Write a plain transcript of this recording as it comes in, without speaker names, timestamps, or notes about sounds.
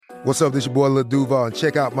What's up, this your boy Lil Duval, and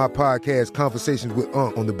check out my podcast, Conversations with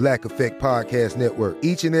Unc, on the Black Effect Podcast Network.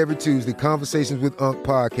 Each and every Tuesday, Conversations with Unc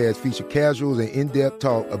podcast feature casuals and in-depth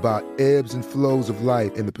talk about ebbs and flows of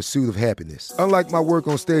life and the pursuit of happiness. Unlike my work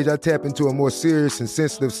on stage, I tap into a more serious and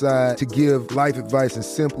sensitive side to give life advice and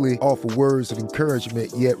simply offer words of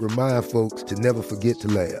encouragement, yet remind folks to never forget to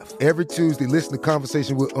laugh. Every Tuesday, listen to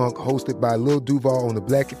Conversations with Unc, hosted by Lil Duval on the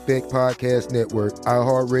Black Effect Podcast Network,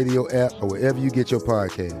 iHeartRadio app, or wherever you get your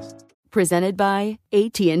podcasts. Presented by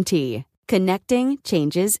AT&T. Connecting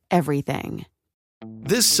changes everything.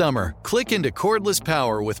 This summer, click into cordless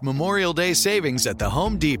power with Memorial Day savings at the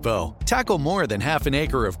Home Depot. Tackle more than half an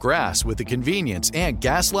acre of grass with the convenience and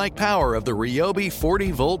gas-like power of the Ryobi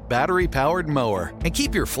 40-volt battery-powered mower. And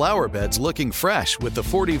keep your flower beds looking fresh with the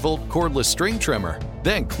 40-volt cordless string trimmer.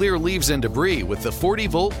 Then clear leaves and debris with the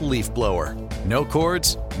 40-volt leaf blower. No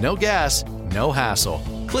cords, no gas, no hassle.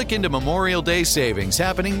 Click into Memorial Day savings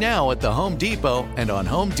happening now at the Home Depot and on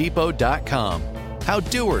HomeDepot.com. How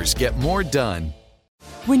doers get more done.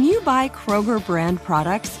 When you buy Kroger brand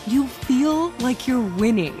products, you feel like you're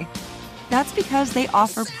winning. That's because they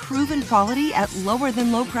offer proven quality at lower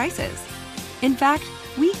than low prices. In fact,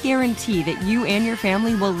 we guarantee that you and your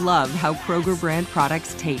family will love how Kroger brand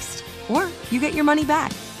products taste, or you get your money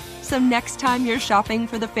back. So next time you're shopping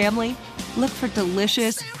for the family, look for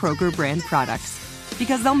delicious Kroger brand products,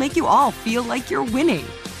 because they'll make you all feel like you're winning.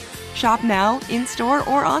 Shop now, in-store,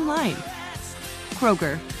 or online.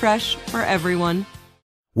 Kroger, fresh for everyone.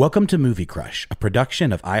 Welcome to Movie Crush, a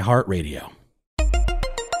production of iHeartRadio.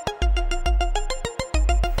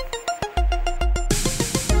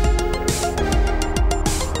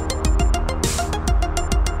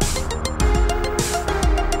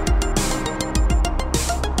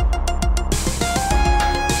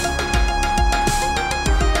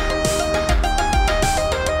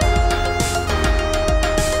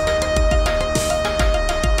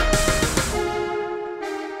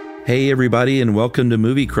 Hey everybody, and welcome to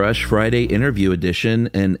Movie Crush Friday Interview Edition.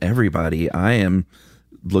 And everybody, I am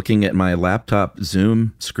looking at my laptop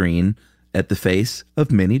Zoom screen at the face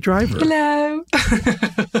of Minnie Driver. Hello.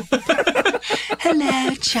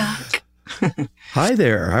 Hello, Chuck. Hi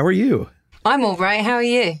there. How are you? I'm all right. How are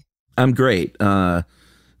you? I'm great.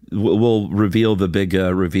 We'll reveal the big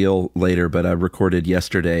reveal later, but I recorded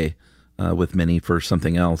yesterday with Minnie for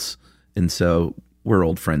something else, and so we're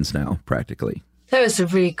old friends now, practically. That was a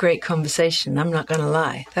really great conversation. I'm not going to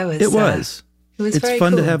lie. It was. It's very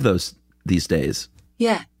fun cool to have those these days.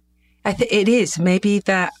 Yeah, it is. Maybe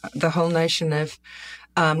that the whole notion of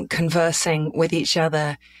conversing with each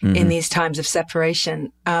other in these times of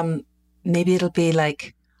separation, maybe it'll be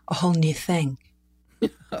like a whole new thing.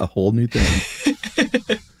 A whole new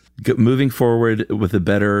thing. Moving forward with a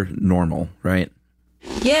better normal, right?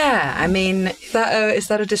 Yeah, I mean, is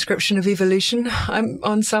that a description of evolution? I'm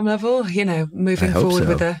on some level, moving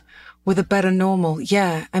forward with a better normal.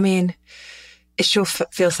 Yeah, I mean, it sure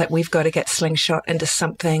feels like we've got to get slingshot into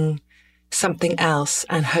something else,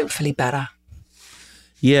 and hopefully better.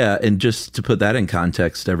 Yeah, and just to put that in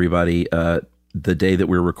context, everybody, the day that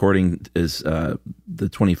we're recording is the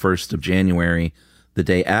 21st of January, the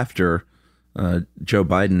day after President Joe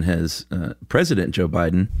Biden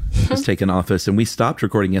has taken office, and we stopped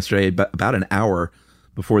recording yesterday about an hour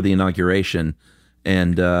before the inauguration.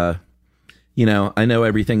 And, I know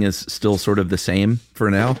everything is still sort of the same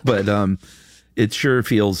for now, but it sure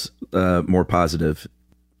feels more positive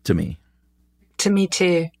to me. To me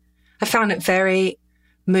too. I found it very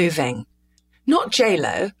moving. Not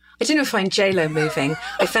J-Lo. I didn't find J-Lo moving.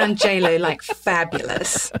 I found J-Lo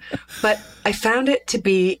fabulous, but I found it to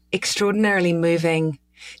be extraordinarily moving.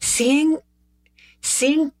 Seeing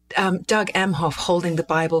Doug Emhoff holding the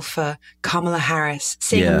Bible for Kamala Harris,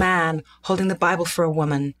 seeing a man holding the Bible for a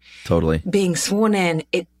woman, totally being sworn in,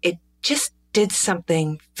 it just did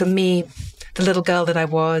something for me. The little girl that I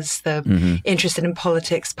was, the interested in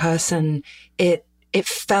politics person, it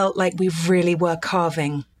felt like we really were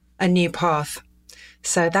carving a new path.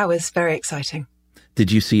 So that was very exciting.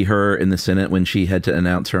 Did you see her in the Senate when she had to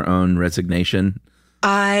announce her own resignation?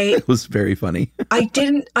 It was very funny. I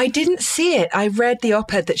didn't see it. I read the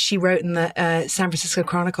op-ed that she wrote in the San Francisco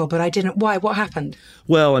Chronicle, but I didn't. Why? What happened?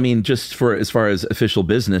 Well, I mean, just for as far as official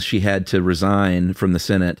business, she had to resign from the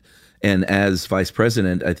Senate, and as vice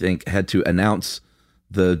president, I think had to announce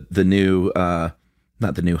the new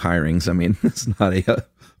not the new hirings. I mean, it's not a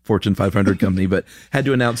Fortune 500 company, but had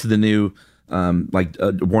to announce the new.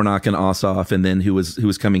 Warnock and Ossoff, and then who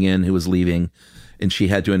was coming in, who was leaving, and she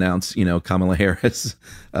had to announce, Kamala Harris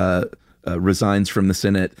resigns from the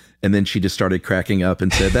Senate, and then she just started cracking up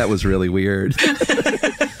and said that was really weird.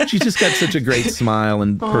 She's just got such a great smile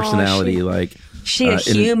and personality. She a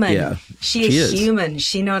human. Yeah, she a human.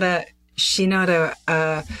 She not a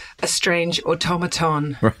strange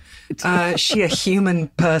automaton. Right. She a human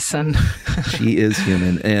person. She is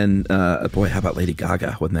human. And boy, how about Lady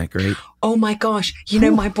Gaga? Wasn't that great? Oh my gosh. You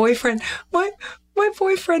know, my boyfriend's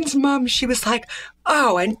mum, she was like,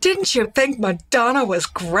 oh, and didn't you think Madonna was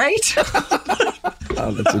great?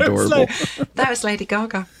 Oh, that's adorable. That was Lady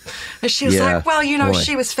Gaga. And she was like, well, you know,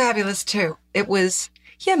 she was fabulous too. It was,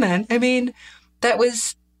 yeah, man. I mean, it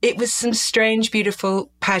was some strange, beautiful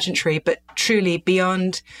pageantry, but truly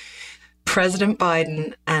beyond President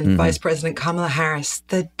Biden and Vice President Kamala Harris.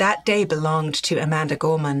 That day belonged to Amanda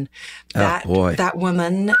Gorman. That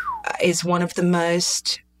woman is one of the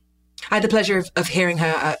most... I had the pleasure of hearing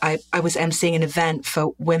her. I was emceeing an event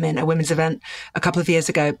for women, a women's event a couple of years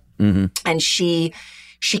ago. And she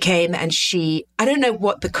came and I don't know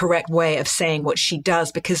what the correct way of saying what she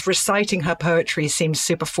does, because reciting her poetry seems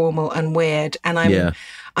super formal and weird. And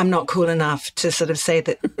I'm not cool enough to sort of say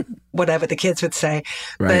that whatever the kids would say.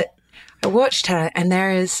 Right. But I watched her, and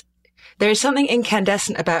there is something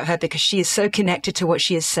incandescent about her, because she is so connected to what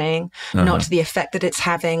she is saying, not to the effect that it's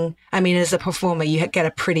having. I mean, as a performer, you get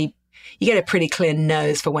a pretty clear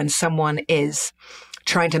nose for when someone is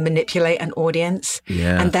trying to manipulate an audience.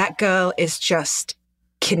 Yeah. And that girl is just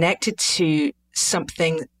connected to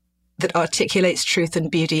something that articulates truth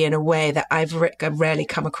and beauty in a way that I've rarely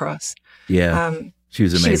come across. Yeah. She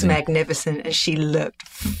was amazing. She was magnificent, and she looked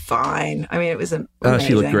fine. I mean, it was amazing.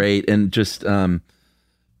 She looked great. And just, I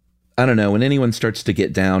don't know, when anyone starts to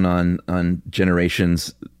get down on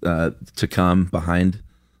generations to come behind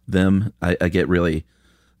them, I get really,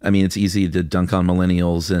 I mean, it's easy to dunk on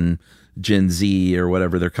millennials and Gen Z or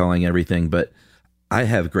whatever they're calling everything, but I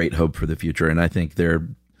have great hope for the future, and I think they're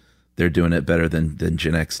doing it better than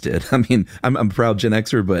Gen X did. I mean, I'm a proud Gen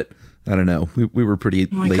Xer, but I don't know. We were pretty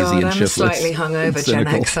lazy and shiftless. I'm a slightly hungover Gen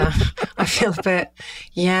Xer. I feel a bit,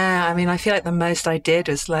 I mean, I feel like the most I did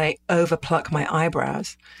was like overpluck my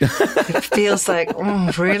eyebrows. It feels like,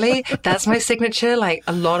 really? That's my signature? Like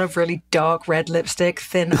a lot of really dark red lipstick,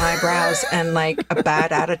 thin eyebrows, and like a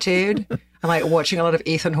bad attitude. I'm like watching a lot of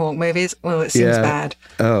Ethan Hawke movies. Well, it seems bad.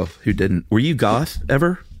 Oh, who didn't? Were you goth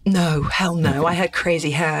ever? No, hell no. I had crazy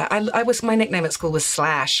hair. My nickname at school was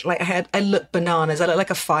Slash. Like I looked bananas. I looked like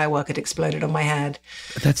a firework had exploded on my head.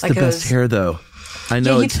 That's like the best hair, though. I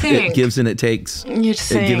know it gives and it takes. You'd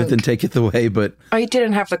think. It giveth and taketh away, but I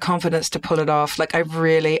didn't have the confidence to pull it off. Like I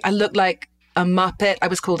looked like a Muppet. I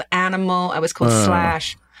was called Animal. I was called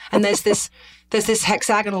Slash. And there's this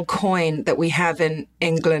hexagonal coin that we have in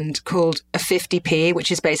England called a 50p,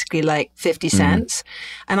 which is basically like 50 cents.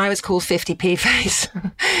 And I was called 50p face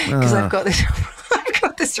because I've got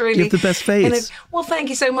this really... You have the best face. Well, thank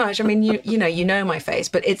you so much. I mean, you know my face,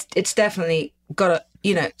 but it's definitely got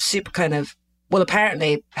a, super kind of, well,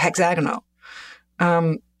 apparently hexagonal.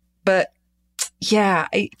 But yeah.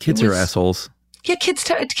 Kids are assholes. Yeah, kids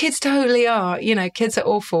totally are. Kids are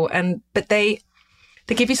awful. But they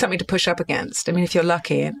give you something to push up against. I mean, if you're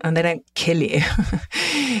lucky and they don't kill you.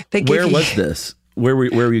 Where was this? Where were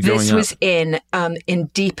you growing up? This was in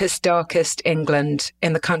deepest, darkest England,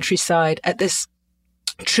 in the countryside, at this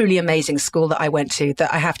truly amazing school that I went to,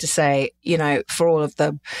 that I have to say, for all of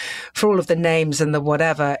the names and the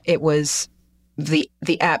whatever, it was the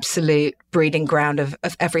absolute breeding ground of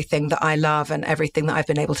everything that I love and everything that I've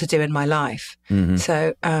been able to do in my life. Mm-hmm.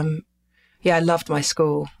 So, I loved my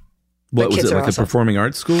school. What was it, like a performing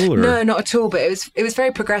arts school? Or? No, not at all. But it was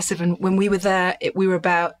very progressive. And when we were there, we were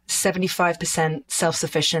about 75%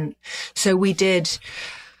 self-sufficient. So we did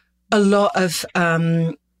a lot of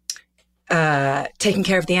taking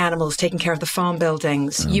care of the animals, taking care of the farm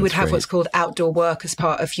buildings. You would have what's called outdoor work as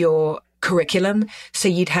part of your curriculum. So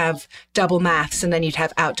you'd have double maths, and then you'd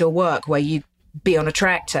have outdoor work where you'd be on a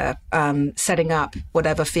tractor, setting up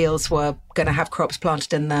whatever fields were going to have crops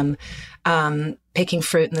planted in them, picking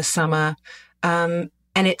fruit in the summer. And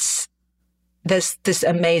there's this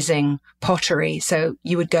amazing pottery. So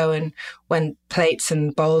you would go, and when plates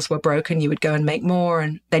and bowls were broken, you would go and make more,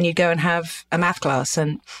 and then you'd go and have a math class.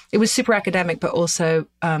 And it was super academic, but also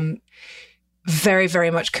very,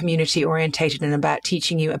 very much community orientated, and about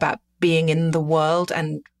teaching you about being in the world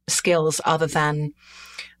and skills other than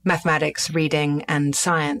mathematics, reading, and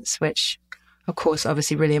science, which, of course,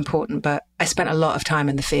 obviously really important. But I spent a lot of time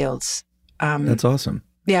in the fields. That's awesome.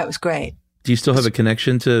 Yeah, it was great. Do you still have a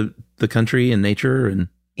connection to the country and nature? And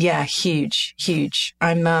yeah, huge.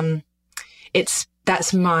 I'm that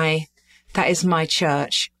is my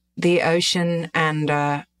church. The ocean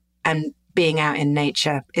and being out in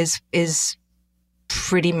nature is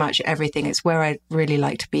pretty much everything. It's where I really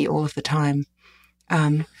like to be all of the time.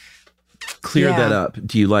 Clear that up.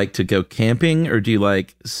 Do you like to go camping, or do you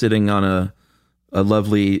like sitting on a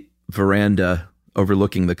lovely veranda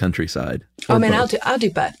overlooking the countryside? I'll do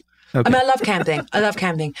both. Okay. I mean, I love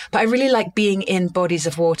camping, but I really like being in bodies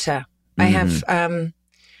of water. I have,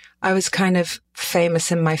 I was kind of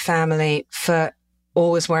famous in my family for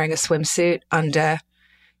always wearing a swimsuit under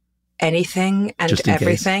anything and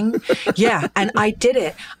everything. Yeah. And I did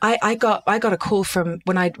it. I got a call from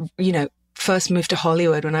when I, first moved to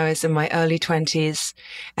Hollywood when I was in my early 20s.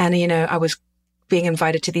 And, I was being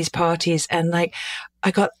invited to these parties, and like, I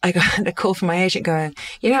got a call from my agent going,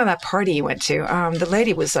 that party you went to, the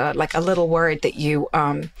lady was like a little worried that you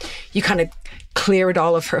kind of cleared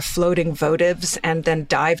all of her floating votives and then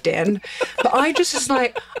dived in. But I just was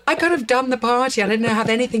like, I could have done the party. I didn't have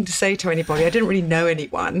anything to say to anybody. I didn't really know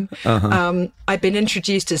anyone. I'd been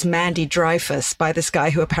introduced as Mandy Dreyfus by this guy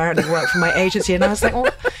who apparently worked for my agency. And I was like,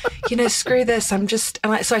 screw this.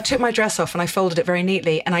 So I took my dress off and I folded it very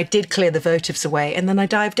neatly, and I did clear the votives away. And then I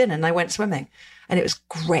dived in and I went swimming, and it was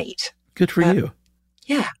great. Good for you.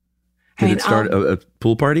 Yeah. Did it start a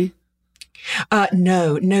pool party?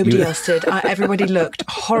 No, nobody else did. Everybody looked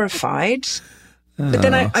horrified. But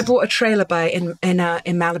then I bought a trailer in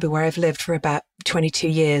Malibu, where I've lived for about 22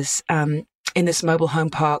 years, in this mobile home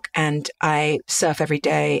park, and I surf every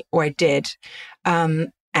day, or I did,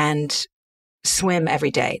 and swim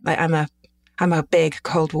every day. Like I'm a big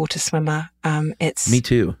cold water swimmer. Me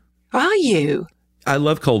too. Are you? I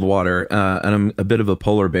love cold water, and I'm a bit of a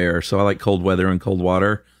polar bear, so I like cold weather and cold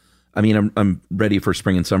water. I mean, I'm ready for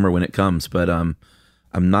spring and summer when it comes, but I'm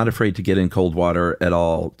not afraid to get in cold water at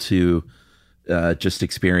all to just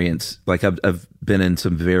experience. Like I've been in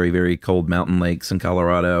some very, very cold mountain lakes in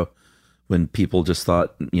Colorado when people just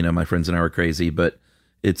thought, my friends and I were crazy, but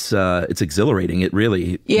it's exhilarating. It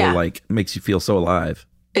really makes you feel so alive.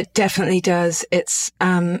 It definitely does. It's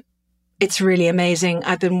really amazing.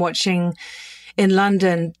 I've been watching in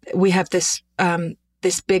London. We have this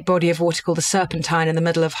big body of water called the Serpentine in the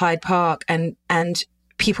middle of Hyde Park, and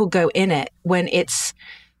people go in it when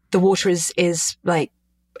the water is like,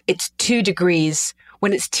 it's 2 degrees,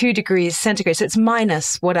 when it's 2 degrees centigrade. So it's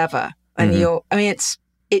minus whatever. And it's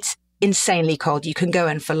insanely cold. You can go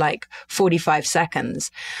in for like 45 seconds,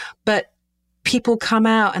 but people come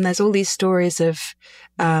out, and there's all these stories of,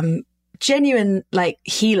 genuine like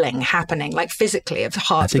healing happening, like physically, of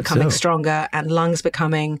hearts becoming stronger and lungs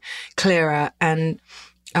becoming clearer. And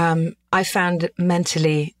I found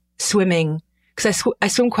mentally swimming, because I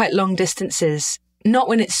swim quite long distances, not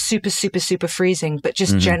when it's super, super, super freezing, but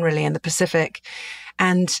just generally in the Pacific.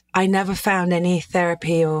 And I never found any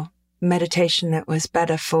therapy or meditation that was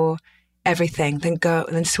better for everything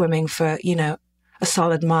than swimming for, a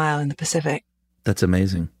solid mile in the Pacific. That's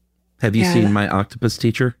amazing. Have you seen My Octopus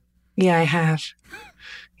Teacher? Yeah, I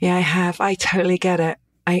have. I totally get it.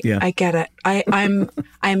 I get it.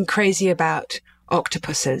 I'm crazy about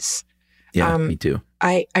octopuses. Yeah, me too.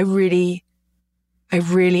 I really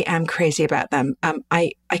am crazy about them.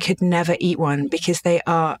 I could never eat one, because they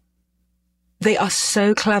are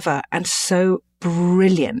so clever and so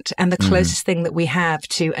brilliant, and the closest thing that we have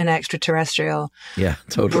to an extraterrestrial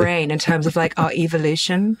brain in terms of like our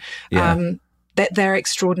evolution. They're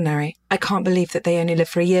extraordinary. I can't believe that they only live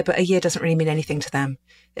for a year, but a year doesn't really mean anything to them.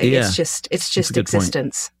 It's just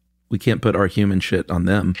existence. Point. We can't put our human shit on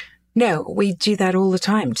them. No, we do that all the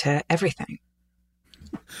time to everything.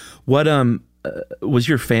 What was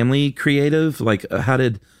your family creative? Like,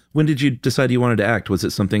 when did you decide you wanted to act? Was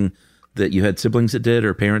it something that you had siblings that did,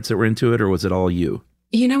 or parents that were into it, or was it all you?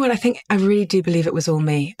 You know what? I really do believe it was all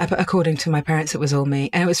me. According to my parents, it was all me,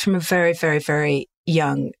 and it was from a very, very, very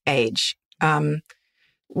young age.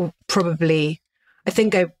 Probably, I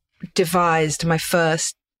think I devised my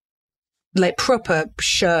first like proper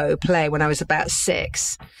play when I was about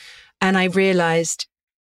 6. And I realized,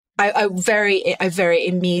 I very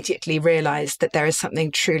immediately realized that there is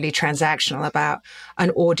something truly transactional about an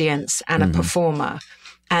audience and a performer,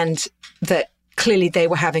 and that clearly they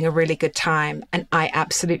were having a really good time. And I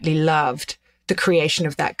absolutely loved the creation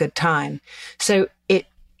of that good time. So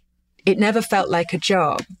it never felt like a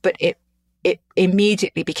job, but it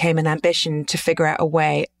immediately became an ambition to figure out a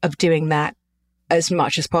way of doing that as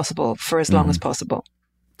much as possible for as long as possible.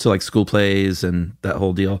 So like school plays and that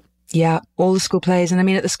whole deal? Yeah, all the school plays. And I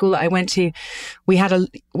mean, at the school that I went to, we had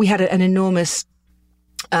an enormous,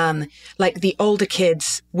 like the older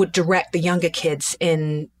kids would direct the younger kids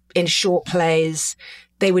in short plays.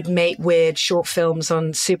 They would make weird short films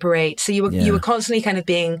on Super 8. So you were constantly kind of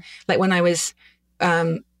being like, when I was,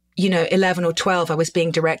 11 or 12, I was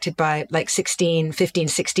being directed by like 15,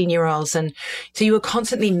 16-year-olds. And so you were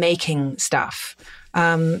constantly making stuff.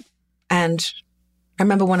 And I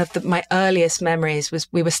remember one of my earliest memories was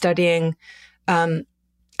we were studying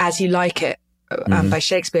As You Like It by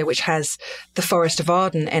Shakespeare, which has the Forest of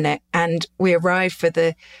Arden in it. And we arrived for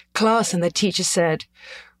the class and the teacher said,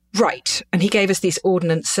 right. And he gave us these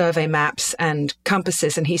ordnance survey maps and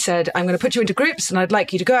compasses. And he said, I'm going to put you into groups and I'd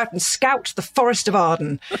like you to go out and scout the Forest of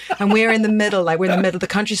Arden. And we're in the middle, we're in the middle of the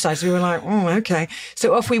countryside. So we were like, oh, okay.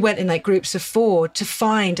 So off we went in like groups of 4 to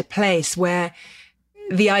find a place where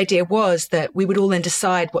the idea was that we would all then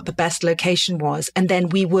decide what the best location was. And then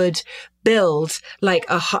we would build like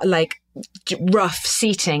rough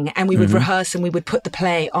seating and we would rehearse and we would put the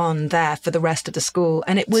play on there for the rest of the school.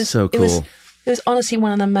 And it was so cool. It was honestly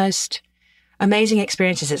one of the most amazing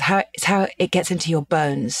experiences. It's how it gets into your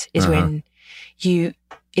bones is when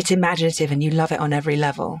it's imaginative and you love it on every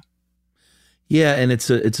level. Yeah. And it's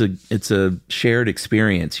a shared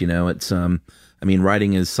experience, It's,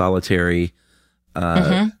 writing is solitary.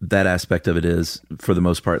 That aspect of it is for the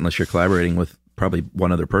most part, unless you're collaborating with probably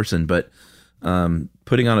one other person, but,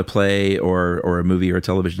 putting on a play or a movie or a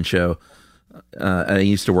television show, I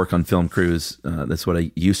used to work on film crews. That's what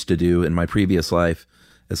I used to do in my previous life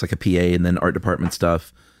as like a PA and then art department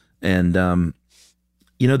stuff. And,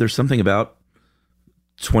 there's something about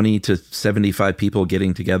 20 to 75 people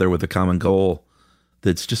getting together with a common goal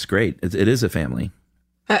that's just great. It is a family.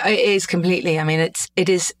 It is completely. I mean,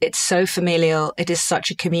 it's so familial. It is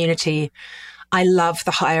such a community. I love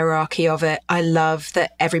the hierarchy of it. I love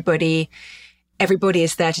that everybody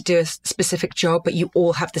is there to do a specific job, but you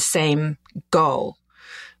all have the same goal.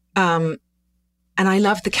 And I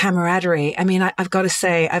love the camaraderie. I mean, I've got to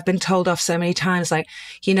say, I've been told off so many times, like,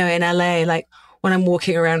 in LA, like when I'm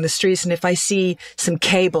walking around the streets and if I see some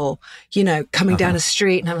cable, coming down a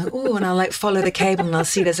street and I'm like, oh, and I'll like follow the cable and I'll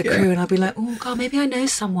see there's a crew and I'll be like, oh God, maybe I know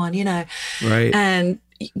someone, Right. And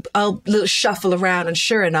I'll little shuffle around and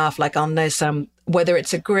sure enough, like I'll know whether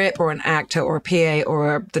it's a grip or an actor or a PA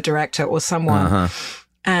or the director or someone.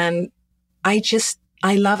 And I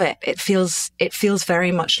love it. It feels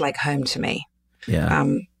very much like home to me. Yeah.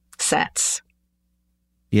 Sets.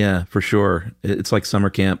 Yeah, for sure. It's like summer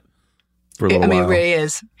camp for a little while. It really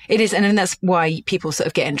is. It is. And then that's why people sort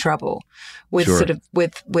of get in trouble with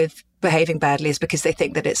with behaving badly is because they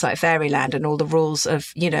think that it's like fairyland and all the rules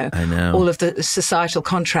of, I know. all of the societal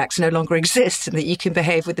contracts no longer exist and that you can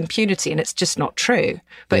behave with impunity. And it's just not true.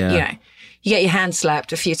 But, you get your hand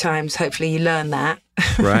slapped a few times. Hopefully you learn that.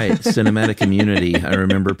 Right. Cinematic immunity. I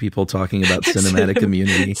remember people talking about cinematic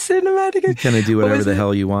immunity. You kind of do whatever the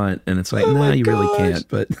hell you want. And it's like, no, you really can't.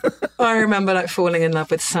 But I remember like falling in love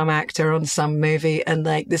with some actor on some movie and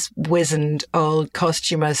like this wizened old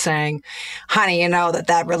costumer saying, honey, you know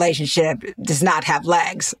that relationship does not have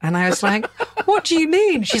legs. And I was like, what do you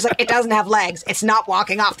mean? She's like, it doesn't have legs. It's not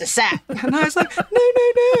walking off the set. And I was like,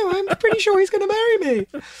 no. I'm pretty sure he's going to marry me.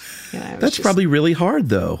 That's probably really hard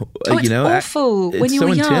though. It's awful. It's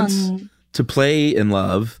so intense to play in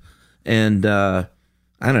love. And I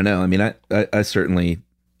don't know. I mean, I certainly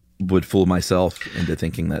would fool myself into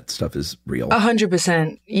thinking that stuff is real.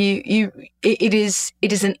 100%. It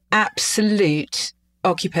is an absolute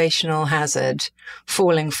occupational hazard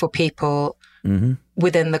falling for people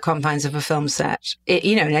within the confines of a film set.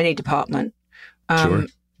 In any department. Sure.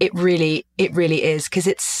 It really is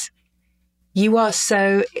because you are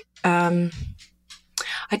so.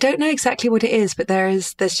 I don't know exactly what it is, but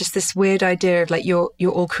there's just this weird idea of like you're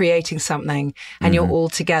all creating something and you're all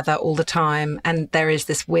together all the time, and there is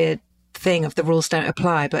this weird thing of the rules don't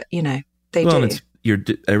apply, but they do.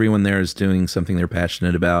 Everyone there is doing something they're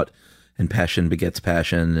passionate about, and passion begets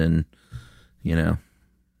passion, and it's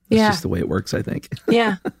just the way it works, I think.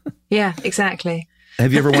 Yeah, exactly.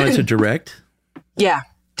 Have you ever wanted to direct? Yeah,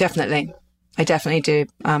 definitely. I definitely do.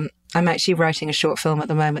 I'm actually writing a short film at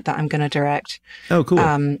the moment that I'm going to direct. Oh, cool.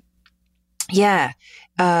 Yeah.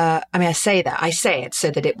 I mean, I say it so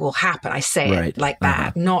that it will happen. I say it like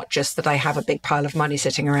that, not just that I have a big pile of money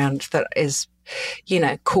sitting around that is,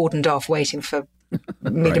 cordoned off waiting for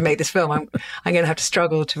me to make this film. I'm going to have to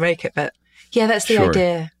struggle to make it. But yeah, that's the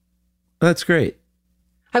idea. That's great.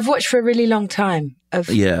 I've watched for a really long time.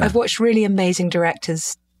 I've watched really amazing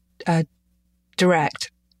directors direct,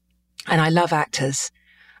 and I love actors.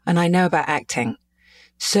 And I know about acting.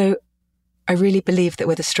 So I really believe that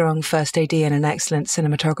with a strong first AD and an excellent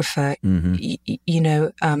cinematographer,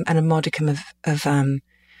 and a modicum of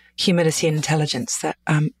humility and intelligence, that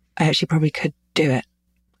I actually probably could do it.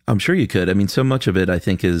 I'm sure you could. I mean, so much of it, I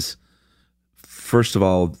think, is, first of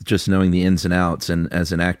all, just knowing the ins and outs. And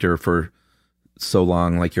as an actor for so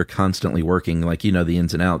long, like you're constantly working, like, you know, the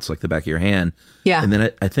ins and outs, like the back of your hand. Yeah. And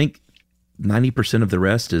then I think 90% of the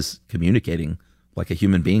rest is communicating like a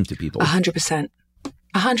human being to people. 100%.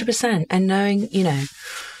 100%. And knowing, you know,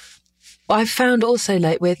 I've found also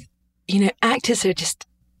like with, you know, actors are just,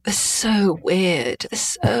 they're so weird. They're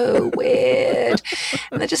so weird.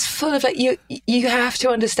 And they're just full of like, you have to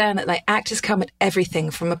understand that like actors come at everything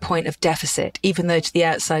from a point of deficit, even though to the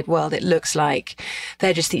outside world, it looks like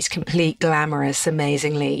they're just these complete glamorous,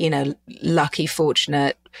 amazingly, you know, lucky,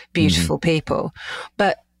 fortunate, beautiful people.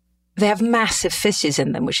 But they have massive fissures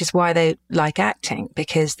in them, which is why they like acting,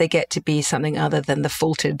 because they get to be something other than the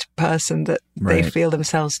faulted person that they feel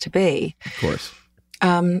themselves to be. Of course.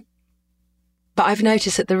 But I've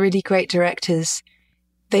noticed that the really great directors,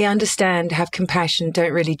 they understand, have compassion,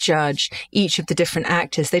 don't really judge each of the different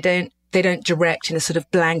actors. They don't direct in a sort of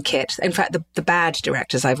blanket. In fact, the bad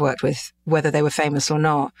directors I've worked with, whether they were famous or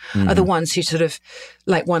not, are the ones who sort of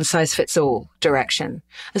like one size fits all direction,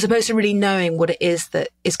 as opposed to really knowing what it is that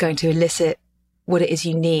is going to elicit what it is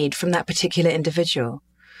you need from that particular individual.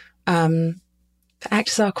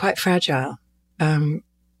 Actors are quite fragile.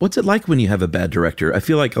 What's it like when you have a bad director? I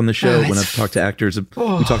feel like on the show, when I've talked to actors,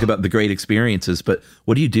 we talk about the great experiences, but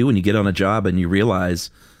what do you do when you get on a job and you realize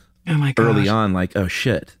early on, like, oh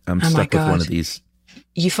shit, I'm stuck with one of these?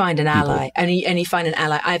 You find an ally, and you find an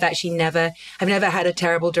ally. I've never had a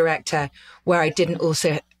terrible director where I didn't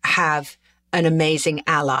also have an amazing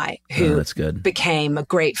ally who that's good. Became a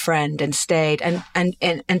great friend and stayed. And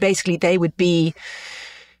basically they would be,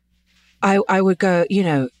 I would go, you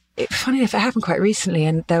know, funny enough, it happened quite recently,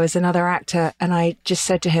 and there was another actor, and I just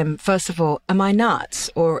said to him, first of all, am I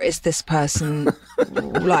nuts, or is this person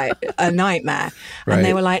like a nightmare? Right. And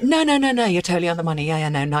they were like, no, you're totally on the money. Yeah,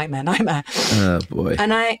 no, nightmare. Oh boy.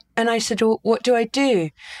 And I said, well, what do I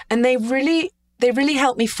do? And they really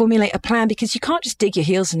helped me formulate a plan, because you can't just dig your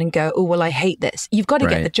heels in and go, oh, well, I hate this. You've got to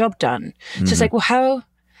get the job done. So it's like, well, how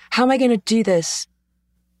am I going to do this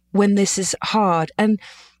when this is hard? And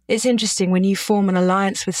it's interesting when you form an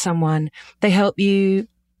alliance with someone, they help you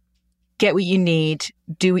get what you need,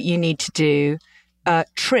 do what you need to do,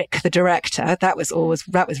 trick the director. That was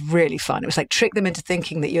really fun. It was like trick them into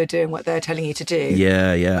thinking that you're doing what they're telling you to do.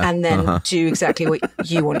 Yeah. And then do exactly what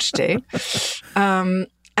you want to do.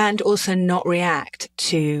 And also not react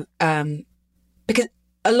to, because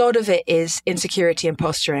a lot of it is insecurity and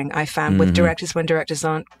posturing. I found with directors, when directors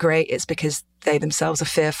aren't great, it's because they themselves are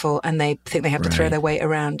fearful and they think they have to throw their weight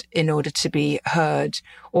around in order to be heard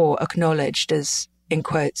or acknowledged as, in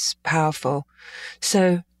quotes, powerful.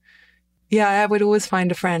 So, yeah, I would always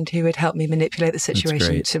find a friend who would help me manipulate the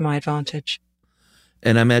situation to my advantage.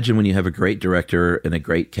 And I imagine when you have a great director and a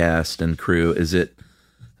great cast and crew, is it,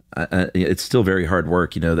 it's still very hard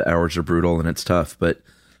work. You know, the hours are brutal and it's tough, but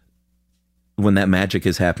when that magic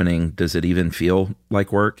is happening, does it even feel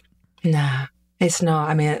like work? Nah, it's not.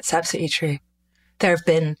 I mean, it's absolutely true. There have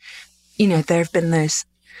been those,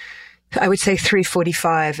 I would say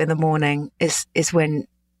 3:45 in the morning is when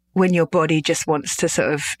your body just wants to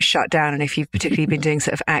sort of shut down. And if you've particularly been doing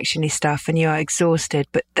sort of actiony stuff and you are exhausted,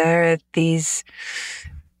 but there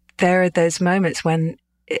are those moments when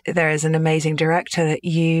there is an amazing director that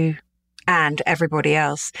you and everybody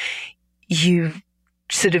else, you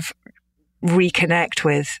sort of reconnect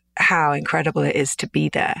with how incredible it is to be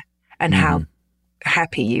there and how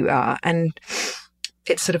happy you are. And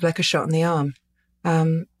it's sort of like a shot in the arm.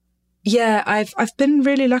 Yeah, I've been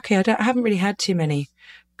really lucky. I haven't really had too many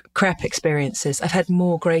crap experiences. I've had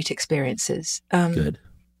more great experiences. Good.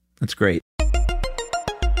 That's great.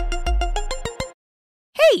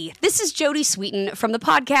 Hey, this is Jodie Sweetin from the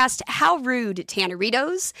podcast How Rude,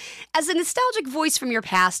 Tanneritos. As a nostalgic voice from your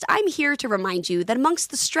past, I'm here to remind you that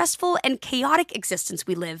amongst the stressful and chaotic existence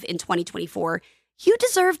we live in 2024, you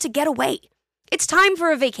deserve to get away. It's time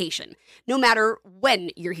for a vacation, no matter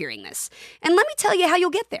when you're hearing this. And let me tell you how you'll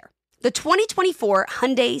get there. The 2024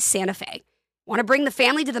 Hyundai Santa Fe. Want to bring the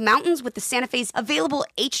family to the mountains with the Santa Fe's available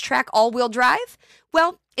H-Track all-wheel drive?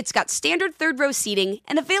 Well, it's got standard third-row seating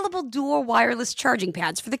and available dual wireless charging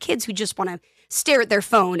pads for the kids who just want to stare at their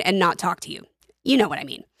phone and not talk to you. You know what I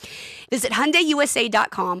mean. Visit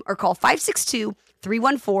HyundaiUSA.com or call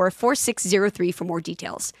 562-314-4603 for more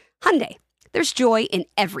details. Hyundai, there's joy in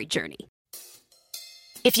every journey.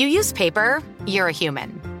 If you use paper, you're a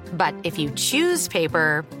human. But if you choose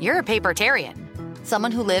paper, you're a papertarian.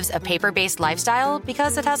 Someone who lives a paper-based lifestyle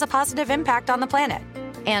because it has a positive impact on the planet.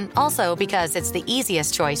 And also because it's the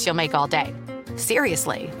easiest choice you'll make all day.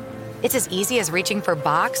 Seriously. It's as easy as reaching for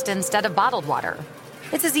boxed instead of bottled water.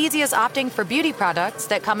 It's as easy as opting for beauty products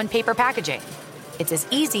that come in paper packaging. It's as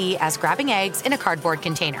easy as grabbing eggs in a cardboard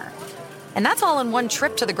container. And that's all in one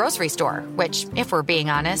trip to the grocery store, which, if we're being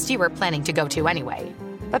honest, you were planning to go to anyway.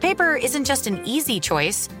 But paper isn't just an easy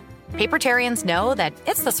choice. Papertarians know that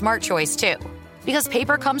it's the smart choice, too. Because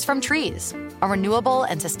paper comes from trees, a renewable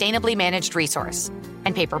and sustainably managed resource.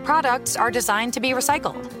 And paper products are designed to be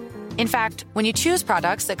recycled. In fact, when you choose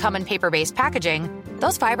products that come in paper-based packaging,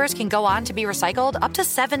 those fibers can go on to be recycled up to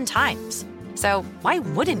 7 times. So why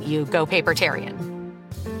wouldn't you go papertarian?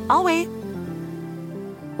 I'll wait.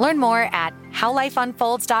 Learn more at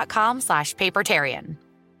howlifeunfolds.com/papertarian.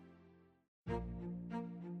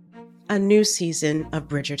 A new season of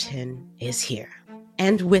Bridgerton is here.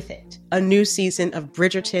 And with it, a new season of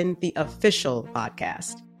Bridgerton, the official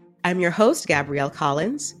podcast. I'm your host, Gabrielle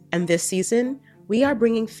Collins, and this season, we are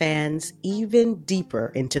bringing fans even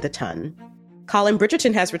deeper into the ton. Colin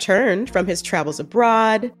Bridgerton has returned from his travels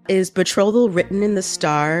abroad. Is betrothal written in the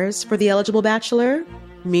stars for the eligible bachelor?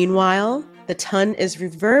 Meanwhile, the ton is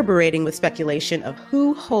reverberating with speculation of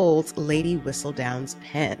who holds Lady Whistledown's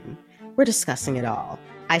pen. We're discussing it all.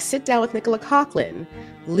 I sit down with Nicola Coughlan,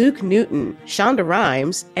 Luke Newton, Shonda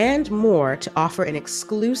Rhimes, and more to offer an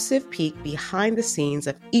exclusive peek behind the scenes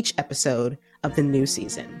of each episode of the new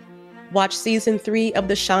season. Watch season 3 of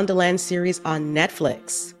the Shondaland series on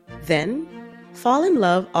Netflix. Then, fall in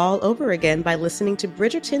love all over again by listening to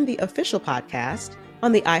Bridgerton, the official podcast,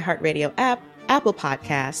 on the iHeartRadio app, Apple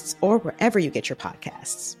Podcasts, or wherever you get your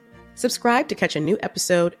podcasts. Subscribe to catch a new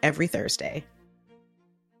episode every Thursday.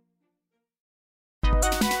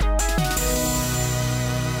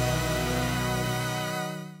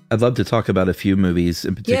 I'd love to talk about a few movies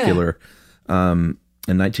in particular. Yeah. In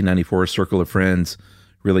 1994, Circle of Friends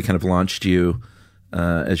really kind of launched you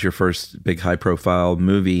as your first big high-profile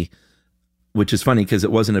movie, which is funny because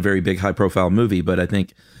it wasn't a very big high-profile movie, but I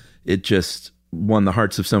think it just won the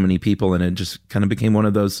hearts of so many people, and it just kind of became one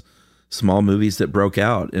of those small movies that broke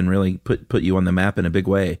out and really put you on the map in a big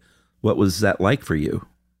way. What was that like for you?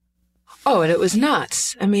 Oh, and it was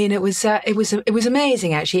nuts. I mean, it was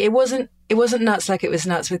amazing. Actually, it wasn't nuts like it was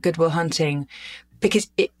nuts with Good Will Hunting, because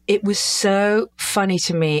it was so funny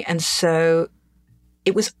to me, and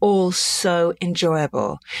it was all so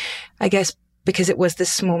enjoyable. I guess because it was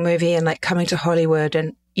this small movie and like coming to Hollywood,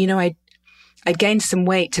 and I gained some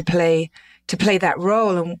weight to play that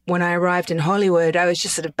role, and when I arrived in Hollywood, I was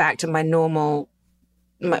just sort of back to my normal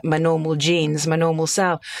genes, my normal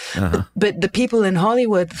self. Uh-huh. But the people in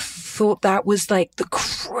Hollywood thought that was like the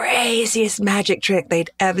craziest magic trick they'd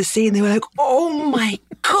ever seen. They were like, "Oh my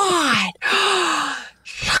God,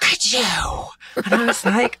 look at you." And I was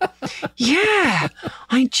like, "Yeah,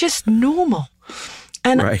 I'm just normal."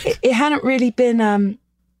 And right. it hadn't really been, my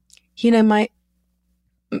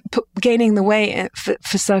gaining the weight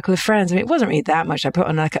for Circle of Friends. I mean, it wasn't really that much. I put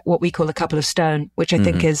on like what we call a couple of stone, which I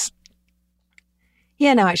think is,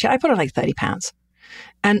 actually, I put on like 30 pounds.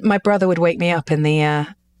 And my brother would wake me up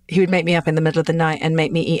he would make me up in the middle of the night and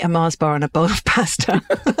make me eat a Mars bar and a bowl of pasta.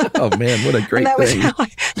 Oh man, what a great thing.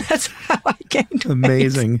 That's how I gained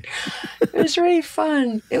Amazing. weight. It was really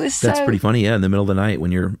fun. That's pretty funny, yeah, in the middle of the night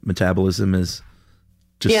when your metabolism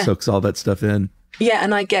soaks all that stuff in. Yeah,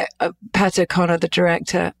 and I get Pat O'Connor, the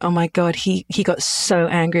director. Oh my God, he got so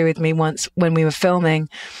angry with me once when we were filming,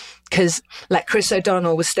 because like Chris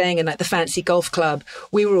O'Donnell was staying in like the fancy golf club.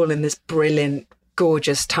 We were all in this brilliant,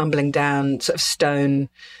 gorgeous, tumbling down sort of stone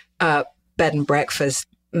bed and breakfast.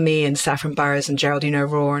 Me and Saffron Burrows and Geraldine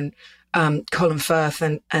O'Rourke and Colin Firth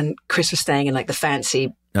and Chris was staying in like the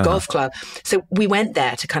fancy golf club. So we went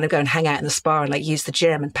there to kind of go and hang out in the spa and like use the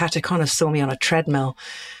gym. And Pat O'Connor saw me on a treadmill,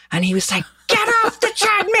 and he was like, "Get off the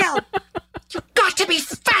treadmill! You've got to be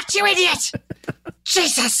fat, you idiot!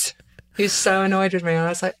 Jesus!" He was so annoyed with me. And I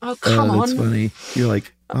was like, "Oh, come on." That's funny. You're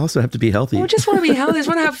like, I also have to be healthy. I just want to be healthy. I just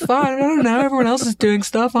want to have fun. I don't know. Everyone else is doing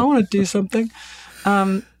stuff. I want to do something.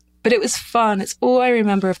 But it was fun. It's all I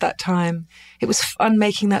remember of that time. It was fun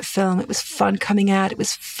making that film. It was fun coming out. It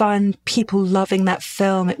was fun people loving that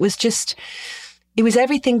film. It was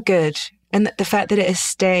everything good. And the fact that it has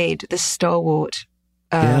stayed the stalwart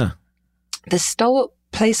placeholder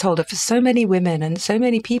for so many women and so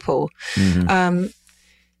many people. Mm-hmm.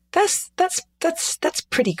 That's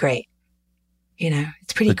pretty great.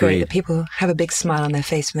 It's pretty great that people have a big smile on their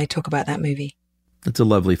face when they talk about that movie. It's a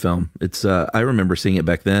lovely film. It's I remember seeing it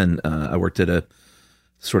back then. I worked at a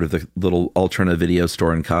sort of the little alternate video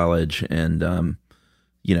store in college, and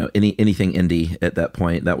anything indie at that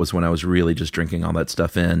point. That was when I was really just drinking all that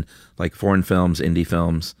stuff in, like foreign films, indie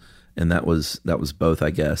films, and that was both,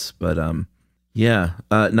 I guess. But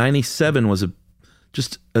 97 was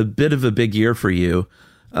just a bit of a big year for you.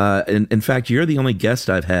 And in fact, you're the only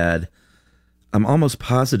guest I've had, I'm almost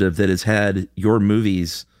positive, that has had your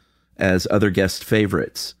movies as other guest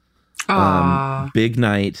favorites. Big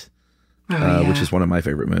Night, which is one of my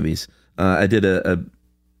favorite movies. I did an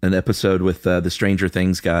episode with the Stranger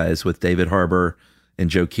Things guys with David Harbour and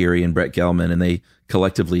Joe Keery and Brett Gelman, and they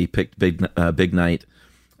collectively picked Big Night.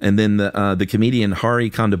 And then the comedian Hari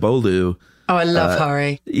Kondabolu. Oh, I love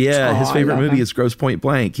Hari. Yeah, his favorite movie is Grosse Pointe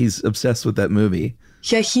Blank. He's obsessed with that movie.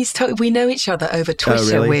 Yeah, we know each other over Twitter,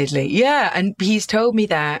 really? Weirdly. Yeah, and he's told me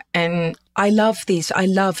that. And I love those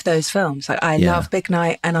films. Like, I love Big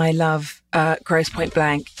Night and I love Grosse Pointe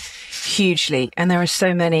Blank hugely. And there's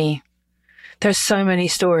so many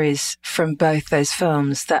stories from both those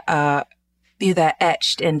films that are, they're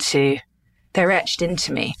etched into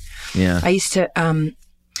me. Yeah. I used to,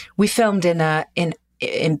 we filmed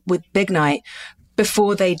with Big Night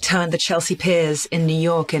before they turned the Chelsea Piers in New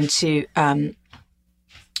York into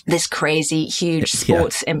this crazy, huge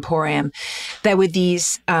sports emporium. There were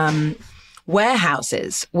these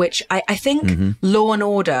warehouses, which I think Law and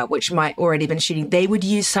Order, which might already been shooting, they would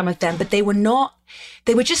use some of them, but they were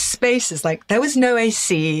just spaces. Like, there was no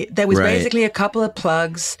AC. There was basically a couple of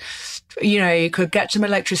plugs. You could get some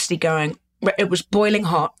electricity going. It was boiling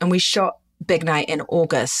hot, and we shot Big Night in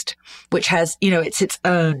August, which has, it's its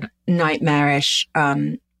own nightmarish,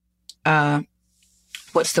 what's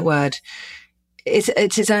the word? It's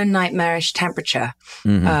its own nightmarish temperature,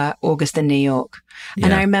 August in New York. Yeah.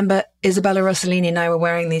 And I remember Isabella Rossellini and I were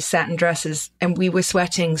wearing these satin dresses, and we were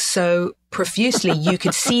sweating so profusely you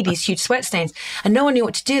could see these huge sweat stains, and no one knew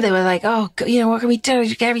what to do. They were like, "Oh, what can we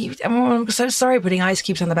do? Gary, I'm so sorry," putting ice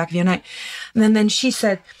cubes on the back of your neck. And then she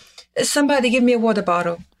said, "Somebody give me a water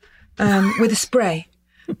bottle with a spray."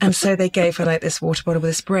 And so they gave her like this water bottle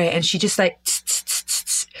with a spray, and she just like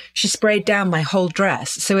she sprayed down my whole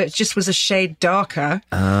dress, so it just was a shade darker.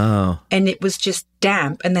 Oh, and it was just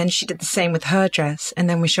damp. And then she did the same with her dress, and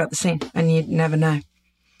then we shot the scene, and you'd never know.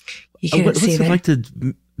 You couldn't see that. What's it like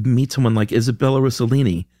to meet someone like Isabella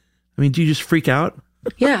Rossellini? I mean, do you just freak out?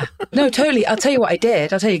 Yeah, no, totally. I'll tell you what I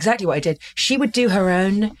did. I'll tell you exactly what I did. She would do her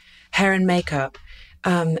own hair and makeup,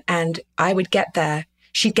 and I would get there.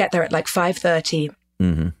 She'd get there at like 5:30.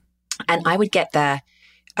 And I would get there,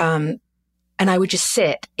 and I would just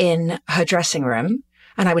sit in her dressing room,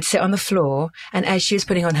 and I would sit on the floor. And as she was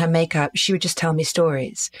putting on her makeup, she would just tell me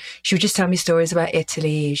stories. She would just tell me stories about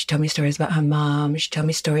Italy. She'd tell me stories about her mom. She'd tell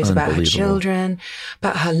me stories about her children,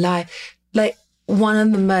 about her life. Like, one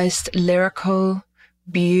of the most lyrical,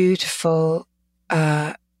 beautiful,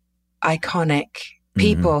 iconic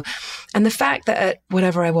people. And the fact that at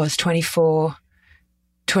whatever I was, 24,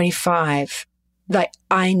 25, like,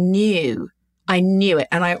 I knew it.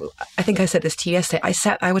 And I think I said this to you yesterday.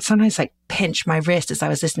 I would sometimes like pinch my wrist as I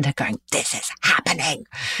was listening to her going, "This is happening.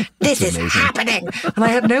 This is happening." And I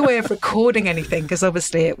had no way of recording anything, because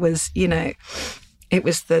obviously it was, it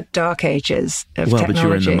was the dark ages of technology. But you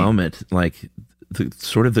were in the moment, like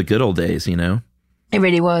sort of the good old days, It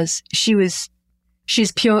really was. She is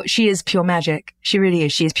pure magic. She really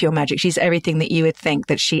is. She is pure magic. She's everything that you would think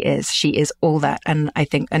that she is. She is all that. And I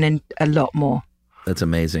think, and in a lot more. That's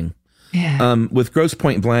amazing. Yeah. With Grosse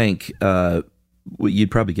Pointe Blank,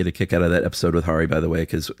 you'd probably get a kick out of that episode with Hari, by the way,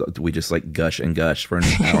 because we just like gush and gush for an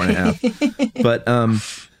hour and a half. But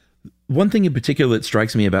one thing in particular that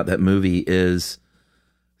strikes me about that movie is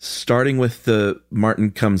starting with the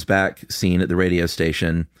Martin comes back scene at the radio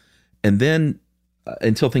station, and then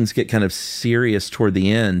until things get kind of serious toward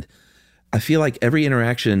the end, I feel like every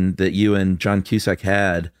interaction that you and John Cusack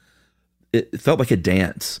had, it felt like a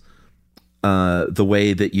dance. The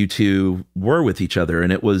way that you two were with each other,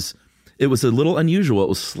 and it was a little unusual. It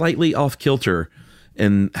was slightly off kilter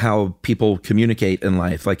in how people communicate in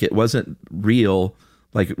life. Like, it wasn't real,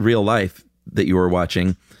 like real life that you were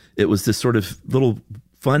watching. It was this sort of little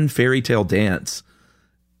fun fairy tale dance.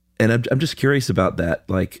 And I'm just curious about that,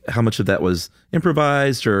 like how much of that was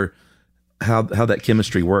improvised, or how that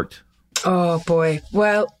chemistry worked. Oh boy,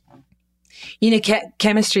 well,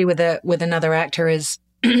 chemistry with another actor is.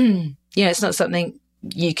 It's not something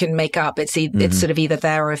you can make up. It's sort of either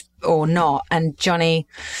there or not. And Johnny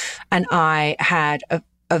and I had a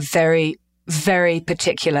very, very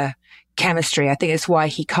particular chemistry. I think it's why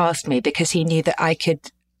he cast me, because he knew that I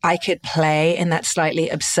could play in that slightly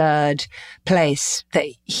absurd place that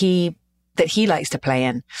he likes to play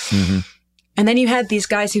in. And then you had these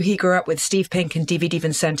guys who he grew up with, Steve Pink and D.V.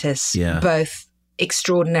 DeVincentis, both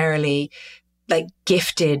extraordinarily like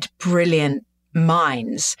gifted, brilliant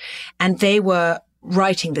minds, and they were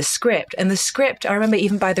writing the script. And the script, I remember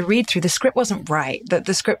even by the read through, the script wasn't right, that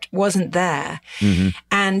the script wasn't there.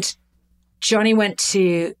 And Johnny went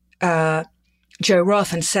to Joe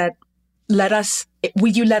Roth and said, will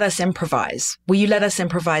you let us improvise? Will you let us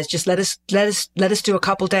improvise? Just let us do a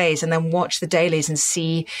couple days and then watch the dailies and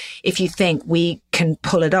see if you think we can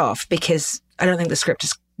pull it off, because I don't think the script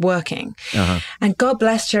is working. And God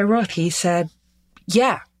bless Joe Roth. He said,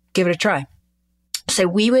 yeah, give it a try. So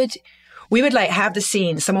we would like have the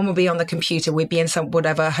scene. Someone would be on the computer. We'd be in some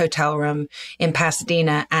whatever hotel room in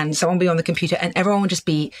Pasadena, and someone would be on the computer, and everyone would just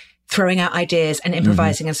be throwing out ideas and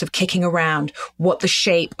improvising and sort of kicking around what the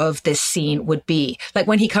shape of this scene would be. Like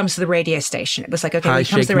when he comes to the radio station, it was like, okay, when he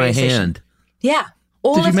comes to the radio station. Yeah.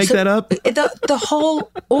 Did you make that up? The whole,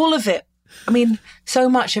 all of it. I mean, so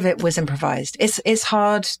much of it was improvised. It's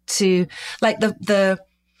hard to, like the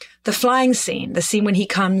flying scene, the scene when he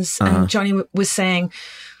comes and Johnny was saying,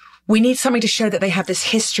 we need something to show that they have this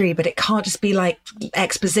history, but it can't just be like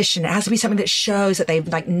exposition. It has to be something that shows that they've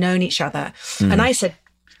like known each other. And I said,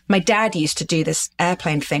 my dad used to do this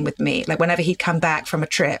airplane thing with me. Like whenever he'd come back from a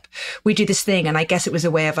trip, we'd do this thing. And I guess it was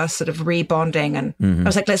a way of us sort of rebonding. And I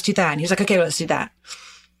was like, let's do that. And he was like, okay, well, let's do that.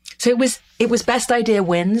 So it was best idea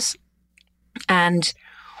wins. And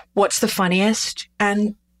what's the funniest?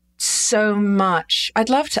 And so much. I'd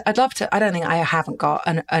love to, I don't think I haven't got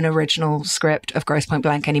an original script of Grosse Pointe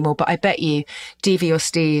Blank anymore, but I bet you Devi or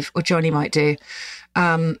Steve or Johnny might do.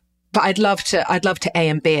 But I'd love to A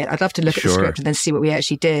and B it. I'd love to look at the script and then see what we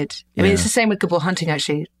actually did. I mean, it's the same with Good Will Hunting,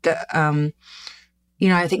 actually. I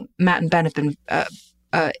think Matt and Ben have been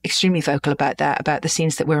extremely vocal about that, about the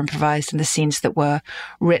scenes that were improvised and the scenes that were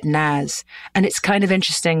written as. And it's kind of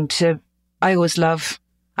interesting I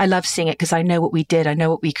love seeing it because I know what we did. I know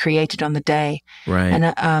what we created on the day. Right.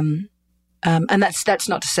 And that's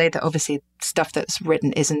not to say that obviously stuff that's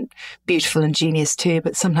written isn't beautiful and genius too,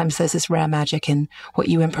 but sometimes there's this rare magic in what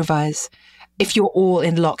you improvise. If you're all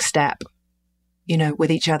in lockstep, with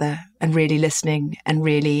each other and really listening and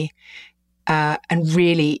really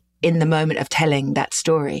in the moment of telling that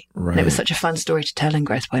story. Right. And it was such a fun story to tell in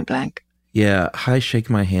Grosse Pointe Blank. Yeah. Hi, shake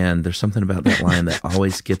my hand. There's something about that line that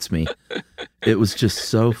always gets me. It was just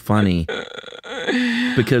so funny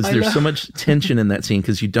because there's so much tension in that scene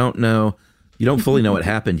because you don't fully know what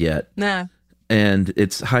happened yet. No. And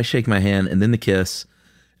it's hi, shake my hand, and then the kiss.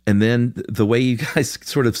 And then the way you guys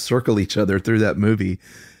sort of circle each other through that movie,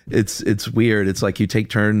 it's weird. It's like you take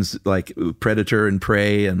turns like predator and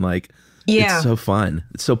prey and like, it's so fun.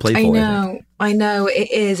 It's so playful. I know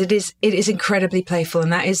it is. It is incredibly playful.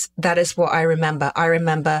 And that is what I remember. I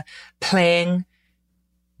remember playing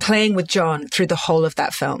with John through the whole of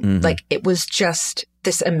that film. Mm-hmm. Like it was just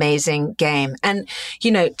this amazing game. And,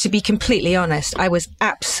 to be completely honest, I was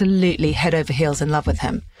absolutely head over heels in love with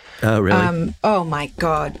him. Oh, really? Oh my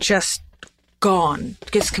God. Just gone.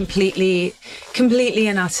 Just completely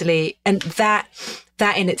and utterly. And that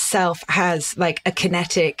in itself has like a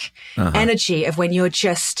kinetic energy of when you're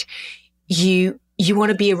just, you want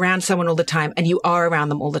to be around someone all the time and you are around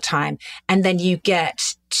them all the time. And then you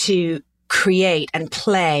get to create and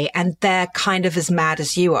play and they're kind of as mad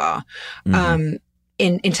as you are,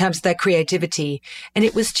 in terms of their creativity. And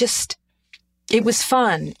it was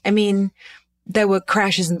fun. I mean, there were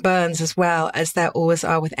crashes and burns as well as there always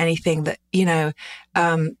are with anything that,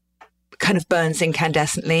 kind of burns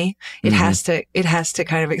incandescently. It has to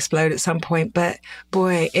kind of explode at some point. But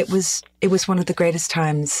boy, it was one of the greatest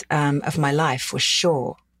times of my life for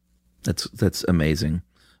sure. That's amazing.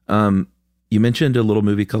 You mentioned a little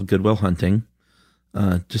movie called Good Will Hunting.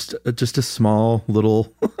 Just a small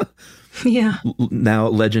little, now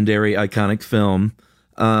legendary, iconic film.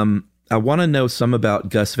 I want to know some about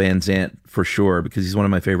Gus Van Sant for sure because he's one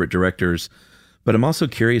of my favorite directors. But I'm also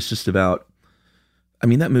curious just about. I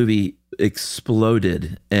mean, that movie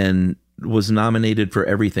exploded and was nominated for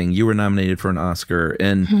everything. You were nominated for an Oscar.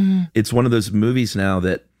 And it's one of those movies now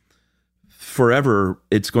that forever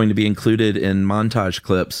it's going to be included in montage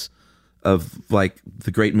clips of like the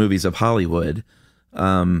great movies of Hollywood.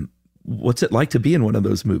 What's it like to be in one of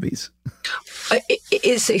those movies?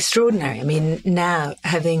 It's extraordinary. I mean, now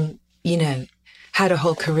having, had a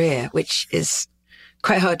whole career, which is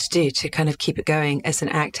quite hard to do, to kind of keep it going as an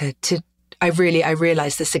actor, I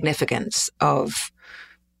realized the significance of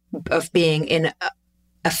being in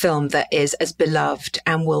a film that is as beloved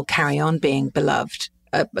and will carry on being beloved,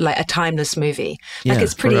 like a timeless movie. Yeah, like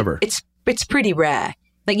it's pretty, forever. It's pretty rare.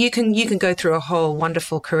 Like you can go through a whole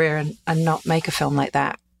wonderful career and not make a film like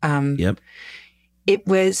that. Yep.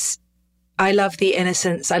 I love the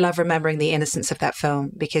innocence. I love remembering the innocence of that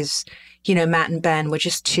film because, Matt and Ben were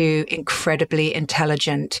just two incredibly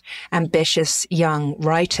intelligent, ambitious young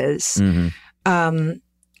writers, and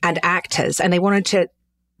actors. And I would say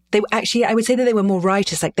that they were more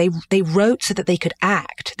writers. Like they wrote so that they could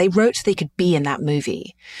act. They wrote so they could be in that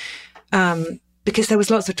movie. because there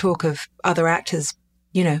was lots of talk of other actors,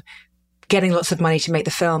 you know, getting lots of money to make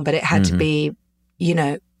the film, but it had to be, you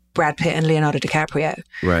know, Brad Pitt and Leonardo DiCaprio.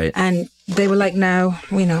 Right. And they were like, no,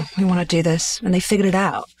 we want to do this. And they figured it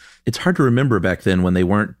out. It's hard to remember back then when they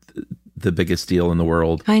weren't the biggest deal in the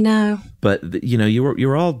world. I know. But, you know, you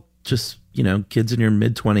were all just, you know, kids in your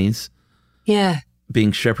mid-20s. Yeah.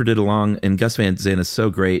 Being shepherded along. And Gus Van Sant is so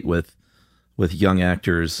great with young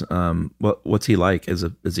actors. What's he like as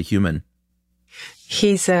a human?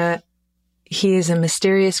 He is a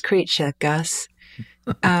mysterious creature, Gus.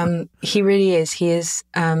 He really is. He is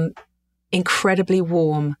incredibly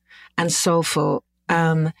warm and soulful,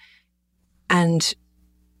 and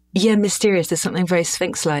mysterious. There's something very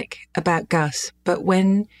Sphinx-like about Gus. But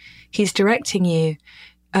when he's directing you,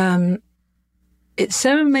 it's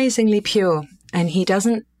so amazingly pure, and he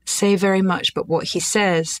doesn't say very much, but what he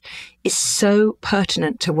says is so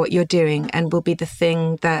pertinent to what you're doing and will be the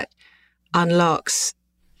thing that unlocks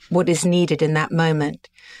what is needed in that moment.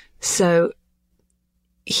 So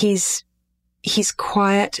he's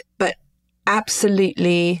quiet, but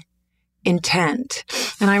absolutely intent.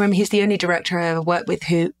 And I remember he's the only director I ever worked with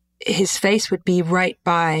who his face would be right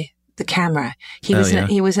by the camera. He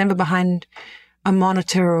was never behind a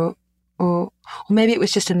monitor or maybe it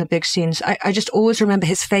was just in the big scenes. I just always remember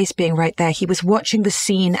his face being right there. He was watching the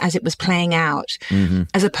scene as it was playing out,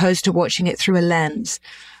 as opposed to watching it through a lens.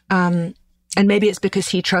 And maybe it's because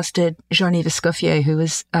he trusted Jean-Yves Escoffier, who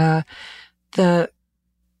was the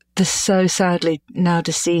so sadly now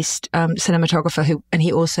deceased cinematographer and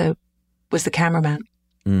he also was the cameraman.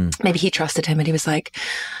 Maybe he trusted him and he was like,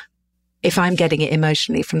 if I'm getting it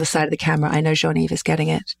emotionally from the side of the camera, I know Jean-Yves is getting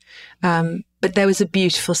it. But there was a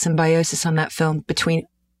beautiful symbiosis on that film between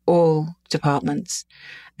all departments.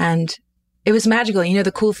 And it was magical. You know,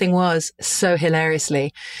 the cool thing was, so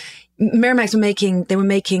hilariously, Miramax were making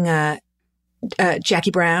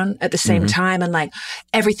Jackie Brown at the same time, and like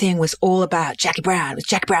everything was all about Jackie Brown. It was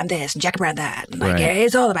Jackie Brown this and Jackie Brown that, and like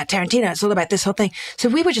it's all about Tarantino. It's all about this whole thing. So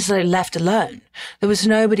we were just like left alone. There was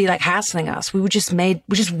nobody like hassling us. We just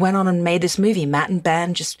went on and made this movie. Matt and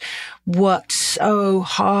Ben just worked so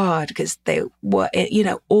hard because they were, you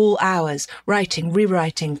know, all hours writing,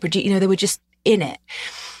 rewriting, you know, they were just in it,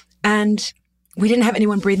 and we didn't have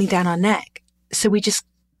anyone breathing down our neck. So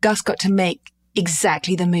Gus got to make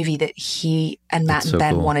exactly the movie that he and Matt and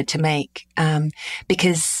Ben wanted to make,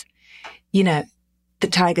 because, you know, the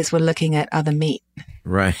tigers were looking at other meat.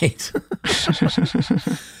 Right.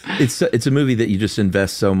 It's a movie that you just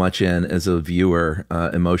invest so much in as a viewer,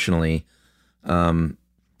 emotionally. Not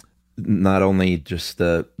only just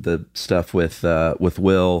the stuff with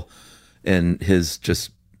Will and his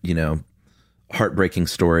just, you know, heartbreaking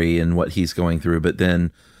story and what he's going through, but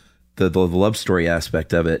then the love story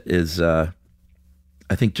aspect of it is,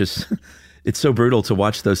 I think just, it's so brutal to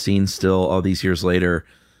watch those scenes still all these years later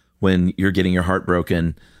when you're getting your heart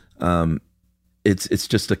broken. It's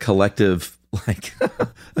just a collective, like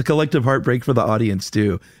a collective heartbreak for the audience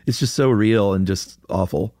too. It's just so real and just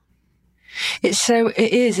awful. It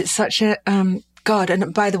is. It's such a, God.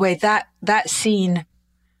 And by the way, that scene,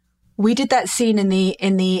 we did that scene in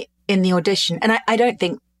the audition. And I don't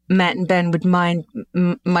think Matt and Ben would mind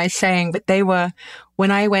my saying, but they were,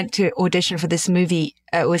 when I went to audition for this movie,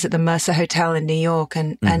 it was at the Mercer Hotel in New York,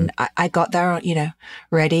 and I got there, you know,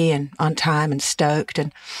 ready and on time and stoked,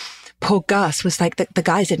 and poor Gus was like, the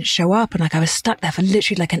guys didn't show up, and like I was stuck there for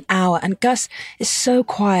literally like an hour, and Gus is so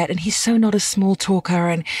quiet and he's so not a small talker,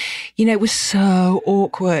 and you know, it was so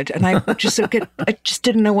awkward, and I just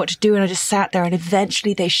didn't know what to do, and I just sat there, and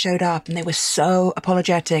eventually they showed up and they were so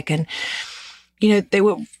apologetic, and you know, they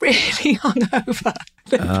were really hungover.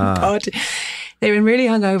 They were really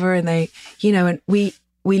hungover, and they, you know, and we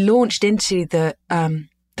launched into the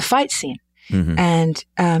fight scene, and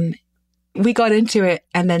we got into it,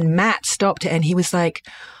 and then Matt stopped it, and he was like,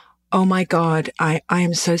 "Oh my God, I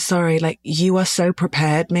am so sorry. Like, you are so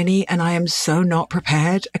prepared, Minnie, and I am so not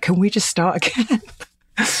prepared. Can we just start again?"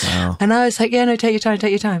 Wow. And I was like, "Yeah, no, take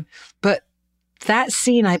your time." But that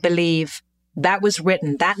scene, I believe, that was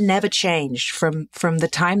written, that never changed from the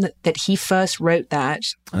time that he first wrote that.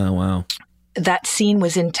 Oh, wow. That scene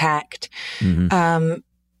was intact. And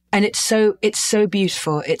it's so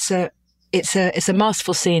beautiful. It's a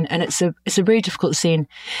masterful scene, and it's a very difficult scene.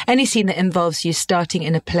 Any scene that involves you starting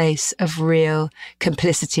in a place of real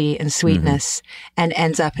complicity and sweetness and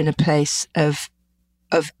ends up in a place of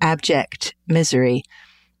abject misery.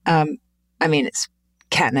 I mean, it's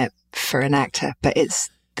catnip for an actor, but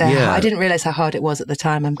I didn't realize how hard it was at the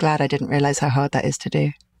time. I'm glad I didn't realize how hard that is to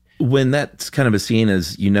do. When that's kind of a scene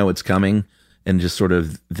as you know it's coming and just sort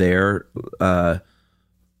of there,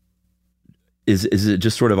 Is it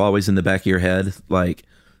just sort of always in the back of your head, like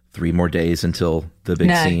 3 more days until the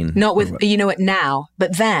big scene? Not with, you know what, now,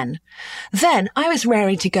 but then I was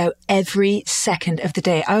raring to go every second of the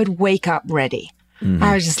day. I would wake up ready. Mm-hmm.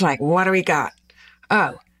 I was just like, what do we got?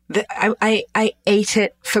 Oh, I ate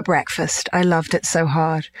it for breakfast. I loved it so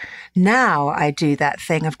hard. Now I do that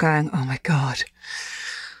thing of going, oh my God,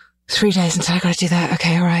 3 days until I got to do that.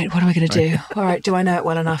 Okay, all right, what am I going to do? All right, do I know it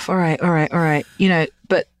well enough? All right. You know,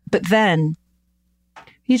 but then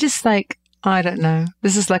you just like, I don't know.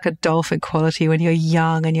 This is like a dolphin quality when you're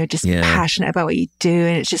young and you're just passionate about what you do,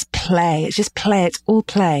 and it's just play. It's all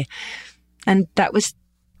play. And that was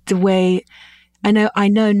the way I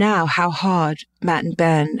know now how hard Matt and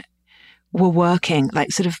Ben were working,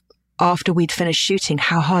 like sort of after we'd finished shooting,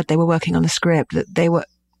 how hard they were working on the script, that they were,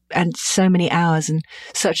 and so many hours and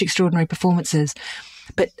such extraordinary performances.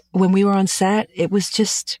 But when we were on set, it was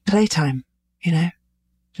just playtime, you know,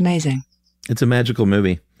 amazing. It's a magical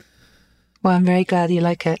movie. Well, I'm very glad you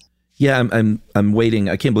like it. Yeah, I'm waiting.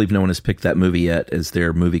 I can't believe no one has picked that movie yet as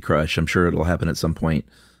their movie crush. I'm sure it'll happen at some point,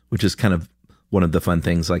 which is kind of one of the fun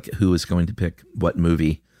things, like who is going to pick what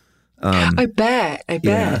movie. I bet.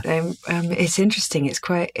 Yeah. It's interesting.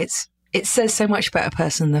 It says so much about a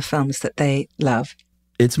person, the films that they love.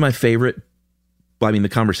 It's my favorite. Well, I mean, the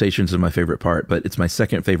conversations are my favorite part, but it's my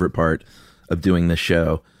second favorite part of doing this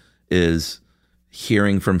show is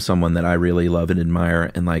hearing from someone that I really love and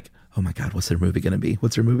admire, and like, oh my God, what's their movie going to be?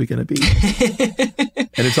 What's their movie going to be?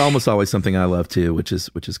 And it's almost always something I love too, which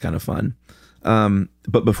is kind of fun.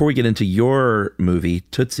 But before we get into your movie,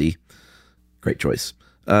 Tootsie, great choice.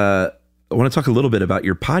 I want to talk a little bit about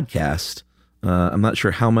your podcast. I'm not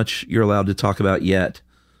sure how much you're allowed to talk about yet,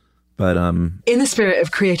 but in the spirit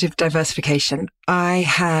of creative diversification, I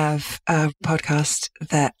have a podcast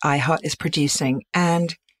that iHeart is producing,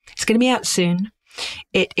 and it's going to be out soon.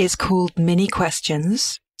 It is called Mini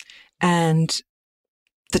Questions, and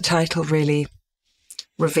the title really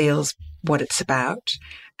reveals what it's about.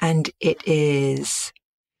 And it is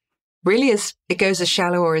really it goes as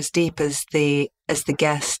shallow or as deep as the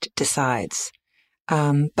guest decides.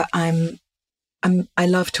 But I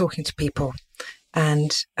love talking to people,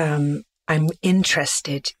 and I'm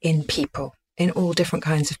interested in people, in all different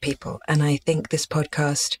kinds of people. And I think this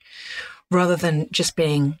podcast, rather than just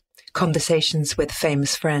being conversations with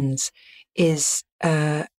famous friends, is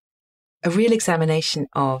a real examination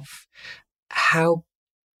of how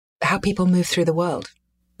people move through the world,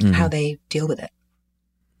 how they deal with it.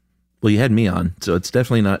 Well, you had me on, so it's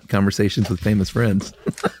definitely not conversations with famous friends.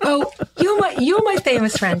 Oh, you're my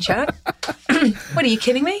famous friend, Chuck. What, are you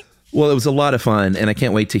kidding me? Well, it was a lot of fun, and I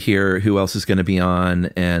can't wait to hear who else is going to be on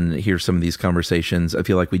and hear some of these conversations. I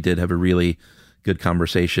feel like we did have a really good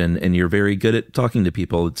conversation, and you're very good at talking to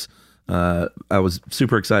people. It's I was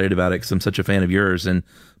super excited about it because I'm such a fan of yours, and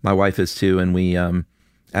my wife is too. And we,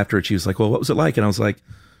 after she was like, well, what was it like? And I was like,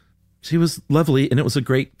 she was lovely, and it was a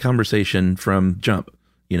great conversation from jump,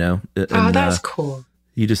 you know? And, that's cool.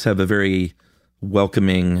 You just have a very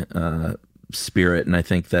welcoming spirit, and I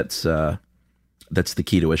think that's the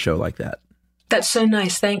key to a show like that. That's so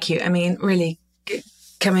nice. Thank you. I mean, really,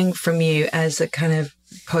 coming from you as a kind of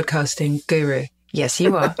podcasting guru, yes,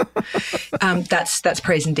 you are. That's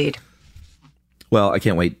praise indeed. Well, I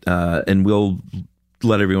can't wait. And we'll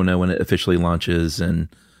let everyone know when it officially launches, and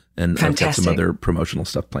I've got some other promotional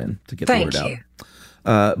stuff planned to get the word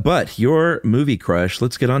out. But your movie crush,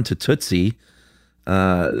 let's get on to Tootsie,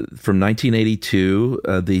 from 1982,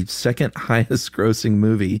 the second highest grossing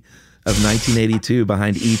movie of 1982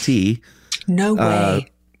 behind E.T. No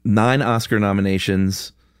way. 9 Oscar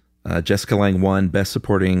nominations. Jessica Lange won Best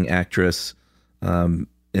Supporting Actress in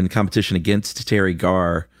competition against Terry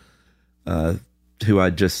Garr, who I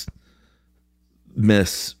just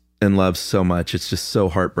miss and love so much. It's just so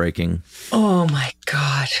heartbreaking. Oh my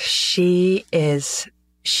God. She is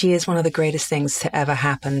one of the greatest things to ever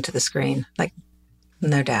happen to the screen. Like,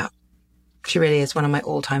 no doubt. She really is one of my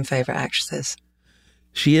all-time favorite actresses.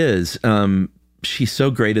 She is. She's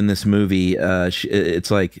so great in this movie.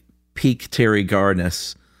 It's like peak Terry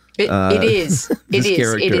Garr-ness. It is.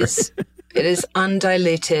 It is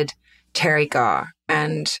undiluted Terry Garr,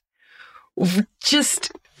 and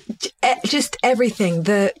just everything,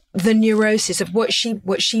 the neurosis of what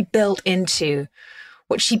she built into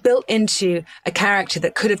a character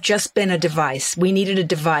that could have just been a device. We needed a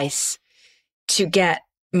device to get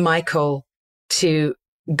Michael to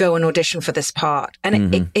go and audition for this part,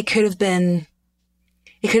 and it could have been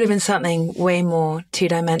something way more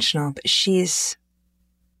two-dimensional. But she is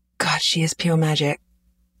pure magic.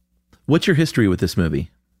 What's your history with this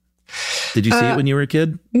movie? Did you see it when you were a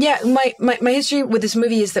kid? Yeah, my history with this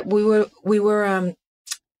movie is that we were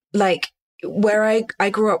like where I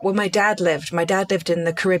grew up, where my dad lived. My dad lived in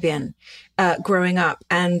the Caribbean growing up,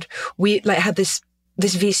 and we like had this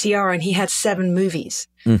VCR, and he had 7 movies.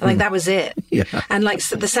 Mm-hmm. Like that was it. Yeah. And like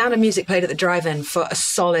so the Sound of Music played at the drive-in for a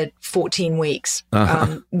solid 14 weeks,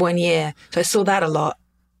 1 year. So I saw that a lot.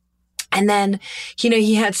 And then,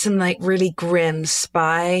 he had some like really grim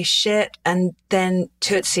spy shit. And then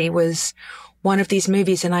Tootsie was one of these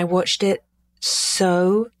movies, and I watched it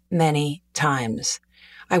so many times.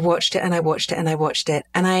 I watched it and I watched it and I watched it.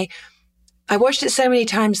 And I watched it so many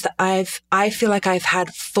times that I feel like I've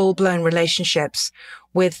had full-blown relationships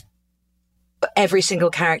with every single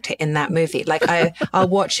character in that movie. Like I'll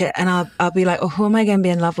watch it and I'll be like, oh, who am I going to be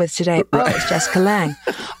in love with today? Oh, it's Jessica Lange.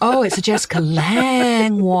 Oh, it's a Jessica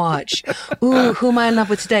Lange watch. Ooh, who am I in love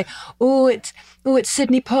with today? Oh, it's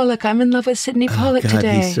Sidney Pollack. I'm in love with Sidney Pollack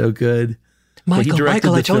today. He's so good. Michael, I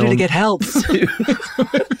told you to get help.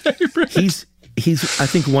 He's I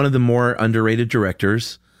think one of the more underrated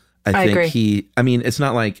directors. I agree. It's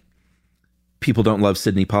not like people don't love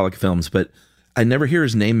Sidney Pollack films, but I never hear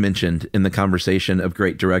his name mentioned in the conversation of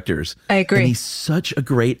great directors. I agree. And he's such a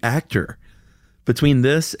great actor. Between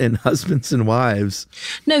this and Husbands and Wives.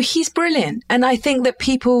 No, he's brilliant. And I think that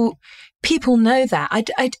people know that.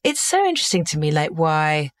 It's so interesting to me, like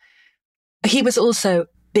why he was also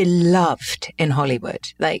beloved in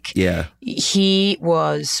Hollywood. Like, yeah, he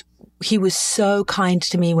was so kind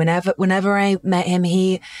to me whenever I met him.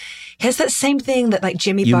 He has that same thing that like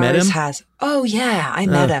Jimmy Burrows has. Oh yeah, I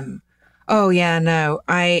met him. Oh yeah, no.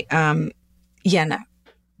 I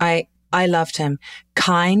loved him.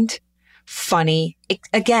 Kind, funny,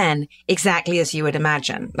 again, exactly as you would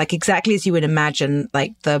imagine. Like exactly as you would imagine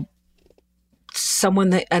like an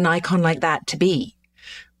icon like that to be.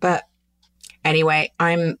 But anyway,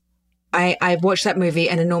 I've watched that movie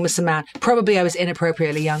an enormous amount. Probably I was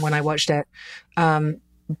inappropriately young when I watched it.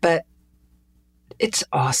 But it's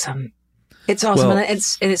awesome. It's awesome. Well, and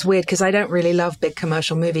it's weird because I don't really love big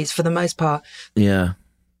commercial movies for the most part. Yeah.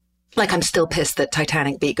 Like I'm still pissed that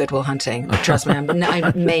Titanic beat Good Will Hunting. Trust me,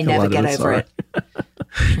 I may never get over it.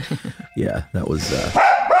 Yeah, that was,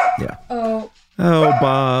 yeah. Oh,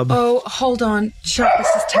 Bob. Oh, hold on. Chuck, this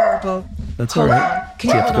is terrible. That's all right. Can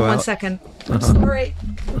you hold on 1 second? I'm sorry.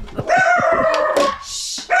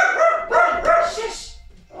 Shh. Shush.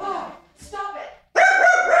 Oh, stop it.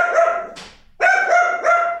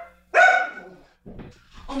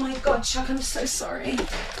 Oh my God, Chuck, I'm so sorry.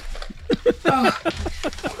 Oh,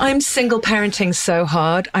 I'm single parenting so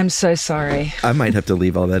hard. I'm so sorry. I might have to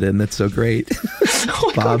leave all that in. That's so great.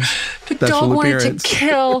 Oh Bob, the dog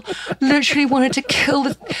literally wanted to kill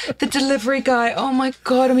the delivery guy. Oh my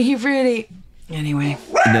God. I mean, he really... Anyway.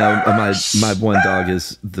 No, my one dog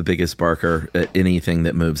is the biggest barker at anything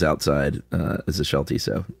that moves outside as a Sheltie,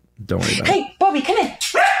 so don't worry about it. Hey, Bobby, come here.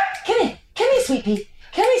 Come here. Come here, sweet pea.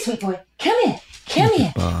 Come here, sweet boy. Come here. Come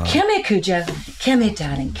here. Come here, Cujo. Come here,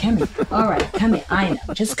 darling. Come here. All right, come here. I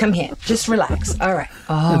know. Just come here. Just relax. All right.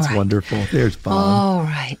 That's wonderful. There's Bob. All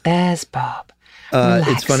right. There's Bob.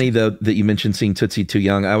 It's funny, though, that you mentioned seeing Tootsie too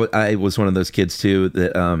young. I was one of those kids, too,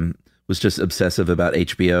 that was just obsessive about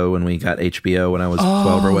HBO when we got HBO when I was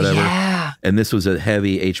 12 or whatever. Yeah. And this was a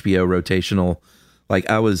heavy HBO rotational. Like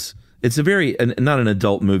it's a very, not an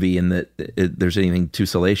adult movie in that there's anything too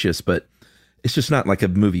salacious, but it's just not like a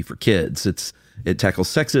movie for kids. It tackles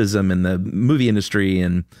sexism in the movie industry,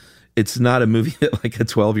 and it's not a movie that like a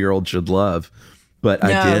 12-year-old should love. But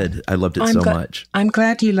I loved it so much. I'm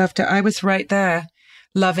glad you loved it. I was right there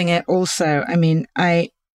loving it also. I mean, I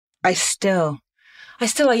still,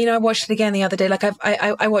 I watched it again the other day. Like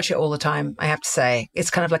I watch it all the time, I have to say. It's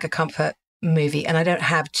kind of like a comfort movie, and I don't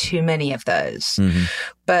have too many of those. Mm-hmm.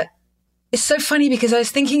 But it's so funny because I was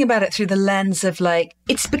thinking about it through the lens of like,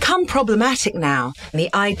 it's become problematic now. The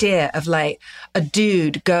idea of like a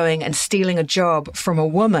dude going and stealing a job from a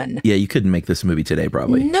woman. Yeah, you couldn't make this movie today,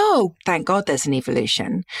 probably. No, thank God there's an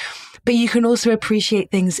evolution. But you can also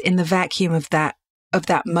appreciate things in the vacuum of that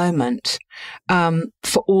moment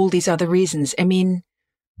for all these other reasons. I mean,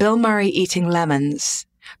 Bill Murray eating lemons,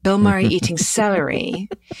 Bill Murray eating celery.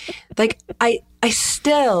 Like, I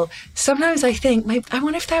still, sometimes I think, I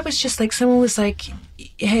wonder if that was just like, someone was like,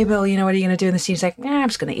 hey, Bill, what are you going to do in this scene? He's like, I'm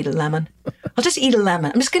just going to eat a lemon. I'll just eat a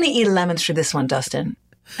lemon. I'm just going to eat a lemon through this one, Dustin.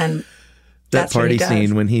 And that party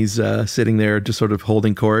scene when he's sitting there just sort of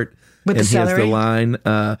holding court. With the celery. He has the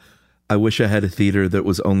line, I wish I had a theater that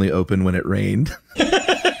was only open when it rained.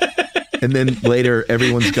 And then later,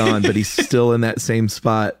 everyone's gone, but he's still in that same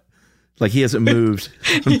spot, Like he hasn't moved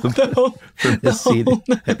from his seat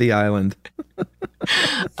at the island.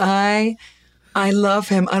 I love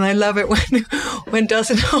him, and I love it when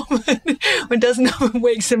Dustin Hoffman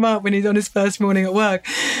wakes him up when he's on his first morning at work,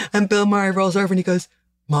 and Bill Murray rolls over and he goes,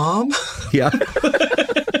 "Mom?" Yeah.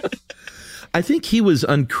 I think he was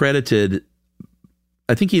uncredited.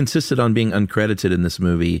 I think he insisted on being uncredited in this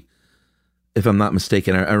movie, if I'm not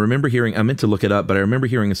mistaken. I remember hearing, I meant to look it up, but I remember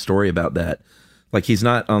hearing a story about that. Like he's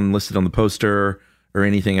not listed on the poster or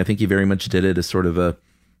anything. I think he very much did it as sort of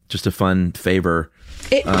just a fun favor.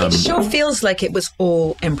 It sure feels like it was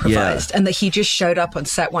all improvised, and that he just showed up on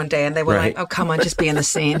set one day and they were like, "Oh, come on, just be in the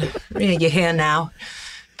scene. You're here now."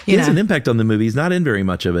 He has an impact on the movie. He's not in very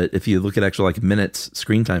much of it if you look at actual like minutes,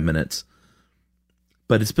 screen time minutes.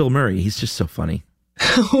 But it's Bill Murray. He's just so funny.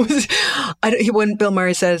 When Bill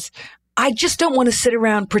Murray says, "I just don't want to sit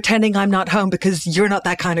around pretending I'm not home because you're not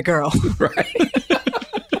that kind of girl." Right.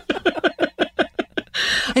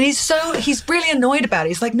 And he's really annoyed about it.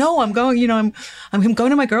 He's like, "No, I'm going, I'm going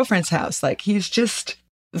to my girlfriend's house." Like he's just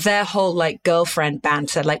their whole like girlfriend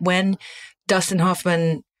banter. Like when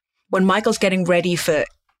Michael's getting ready for,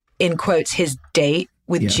 in quotes, his date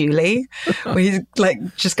with Julie, where he's like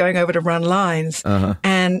just going over to run lines,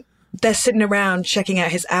 and they're sitting around checking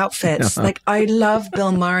out his outfits. Like I love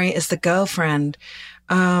Bill Murray as the girlfriend.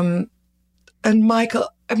 And Michael,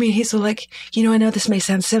 I mean, he's all like, I know this may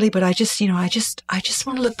sound silly, but I just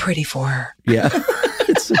want to look pretty for her. Yeah.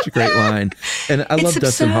 It's such a great line. And I love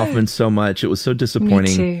Dustin Hoffman so much. It was so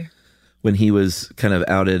disappointing when he was kind of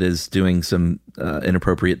outed as doing some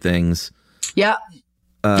inappropriate things. Yeah.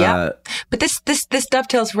 Yeah. But this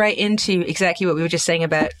dovetails right into exactly what we were just saying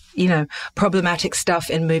about, problematic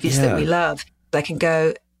stuff in movies that we love. They can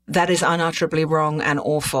go, that is unutterably wrong and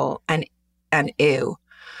awful and ew.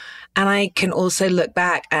 And I can also look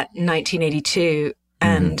back at 1982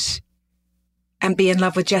 and be in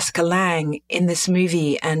love with Jessica Lange in this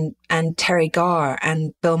movie and Terry Garr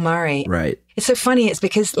and Bill Murray. Right. It's so funny. It's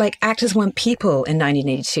because like actors weren't people in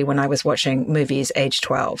 1982 when I was watching movies age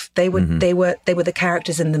 12. They were the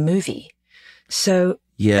characters in the movie. So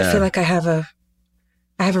I feel like I have a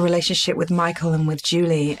relationship with Michael and with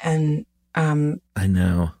Julie, and I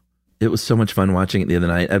know. It was so much fun watching it the other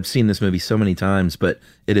night. I've seen this movie so many times, but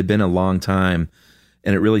it had been a long time,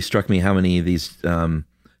 and it really struck me how many of these, how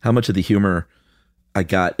much of the humor I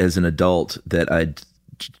got as an adult that I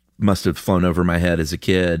must have flown over my head as a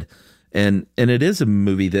kid. And it is a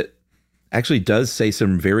movie that actually does say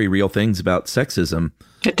some very real things about sexism.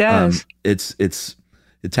 It does. It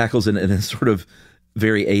tackles it in a sort of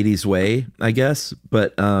very 80s way, I guess.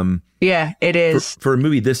 But yeah, it is. For a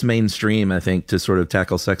movie this mainstream, I think, to sort of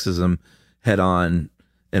tackle sexism head on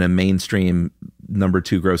in a mainstream number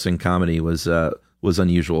 2 grossing comedy was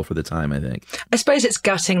unusual for the time, I think. I suppose it's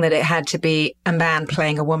gutting that it had to be a man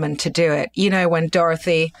playing a woman to do it. When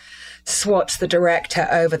Dorothy swats the director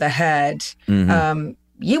over the head,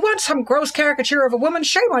 you want some gross caricature of a woman?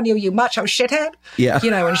 Shame on you, you macho shithead. Yeah.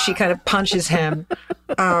 When she kind of punches him.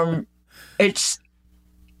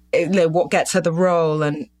 What gets her the role,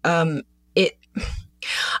 and I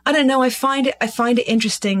don't know. I find it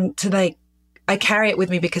interesting to I carry it with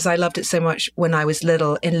me because I loved it so much when I was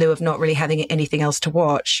little, in lieu of not really having anything else to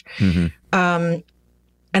watch. And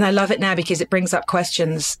I love it now because it brings up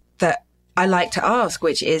questions that I like to ask,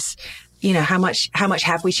 which is, how much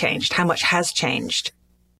have we changed? How much has changed?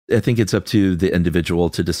 I think it's up to the individual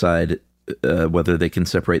to decide whether they can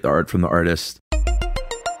separate the art from the artist.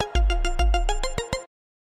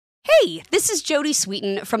 Hey, this is Jodie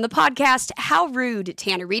Sweetin from the podcast How Rude,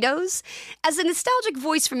 Tanneritos. As a nostalgic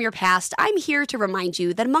voice from your past, I'm here to remind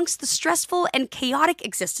you that amongst the stressful and chaotic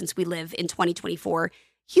existence we live in 2024,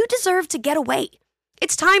 you deserve to get away.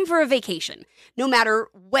 It's time for a vacation, no matter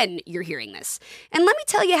when you're hearing this. And let me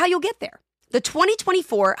tell you how you'll get there. The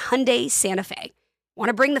 2024 Hyundai Santa Fe. Want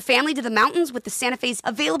to bring the family to the mountains with the Santa Fe's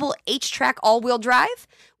available H-Track all-wheel drive?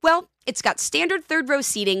 Well, it's got standard third-row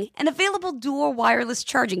seating and available dual wireless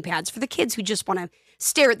charging pads for the kids who just want to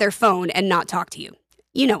stare at their phone and not talk to you.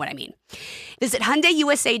 You know what I mean. Visit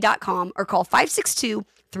HyundaiUSA.com or call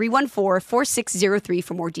 562-314-4603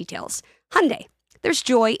 for more details. Hyundai, there's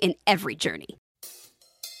joy in every journey.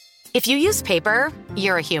 If you use paper,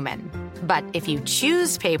 you're a human. But if you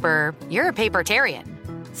choose paper, you're a papertarian.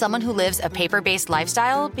 Someone who lives a paper-based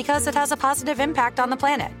lifestyle because it has a positive impact on the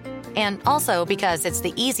planet. And also because it's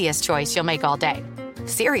the easiest choice you'll make all day.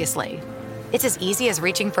 Seriously. It's as easy as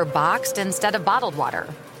reaching for boxed instead of bottled water.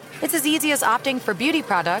 It's as easy as opting for beauty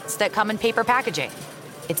products that come in paper packaging.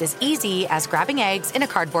 It's as easy as grabbing eggs in a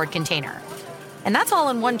cardboard container. And that's all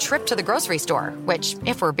in one trip to the grocery store, which,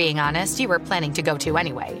 if we're being honest, you were planning to go to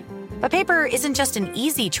anyway. But paper isn't just an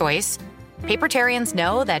easy choice. Papertarians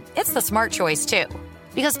know that it's the smart choice, too.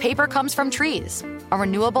 Because paper comes from trees, a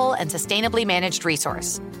renewable and sustainably managed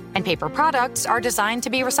resource. And paper products are designed to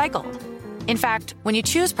be recycled. In fact, when you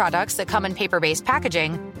choose products that come in paper-based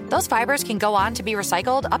packaging, those fibers can go on to be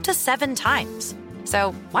recycled up to 7 times.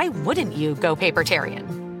 So why wouldn't you go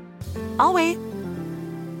papertarian? I'll wait.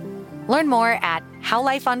 Learn more at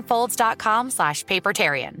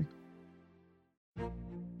howlifeunfolds.com/papertarian.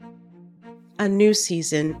 A new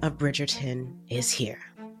season of Bridgerton is here.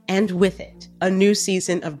 And with it, a new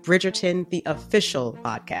season of Bridgerton, the official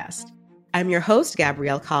podcast. I'm your host,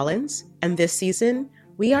 Gabrielle Collins, and this season,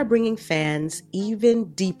 we are bringing fans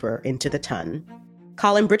even deeper into the ton.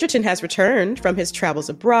 Colin Bridgerton has returned from his travels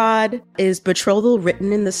abroad. Is betrothal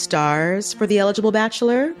written in the stars for the eligible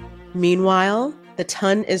bachelor? Meanwhile, the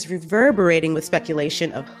ton is reverberating with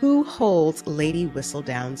speculation of who holds Lady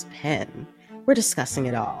Whistledown's pen. We're discussing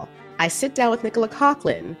it all. I sit down with Nicola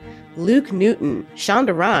Coughlan, Luke Newton,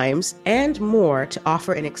 Shonda Rhimes, and more to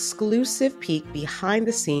offer an exclusive peek behind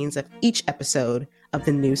the scenes of each episode of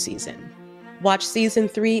the new season. Watch season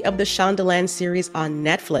 3 of the Shondaland series on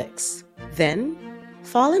Netflix. Then,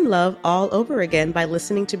 fall in love all over again by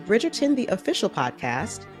listening to Bridgerton, the official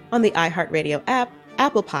podcast, on the iHeartRadio app,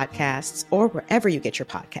 Apple Podcasts, or wherever you get your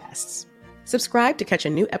podcasts. Subscribe to catch a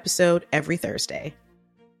new episode every Thursday.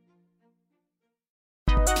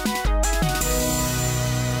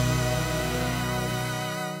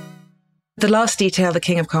 The Last Detail, The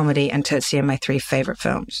King of Comedy, and Tootsie are my 3 favorite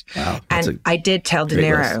films. Wow, and I did tell De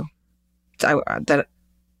Niro that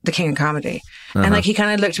The King of Comedy. Uh-huh. And like he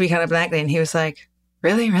kind of looked at me kind of blankly and he was like,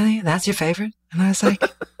 Really? That's your favorite? And I was like,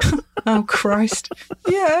 oh, Christ.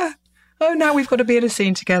 Yeah. Oh, now we've got to be in a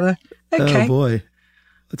scene together. Okay. Oh, boy.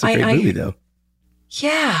 That's a great movie, though.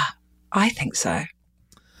 Yeah, I think so.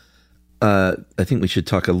 I think we should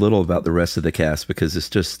talk a little about the rest of the cast because it's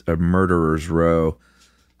just a murderer's row.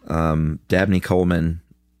 Dabney Coleman.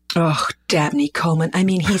 Oh, Dabney Coleman. I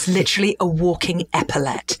mean, he's literally a walking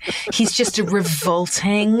epaulette. He's just a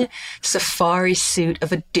revolting safari suit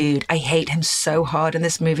of a dude. I hate him so hard in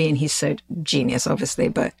this movie, and he's so genius, obviously.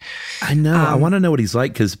 But I know. I want to know what he's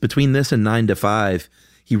like because between this and 9 to 5,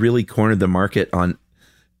 he really cornered the market on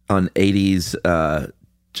 80s.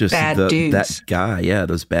 Just dudes. That guy. Yeah,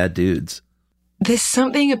 those bad dudes. There's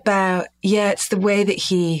something about it's the way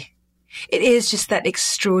that it is just that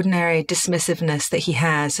extraordinary dismissiveness that he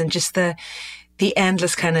has and just the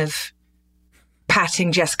endless kind of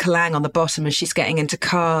patting Jessica Lange on the bottom as she's getting into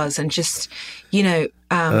cars and just, it's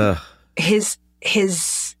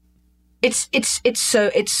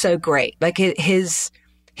so great. Like his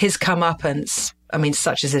comeuppance, I mean,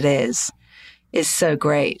 such as it is so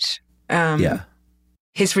great.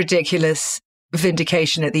 His ridiculous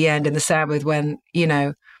vindication at the end in the Sabbath when,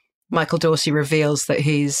 Michael Dorsey reveals that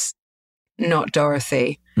he's not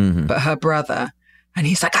Dorothy, but her brother. And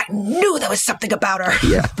he's like, I knew there was something about her.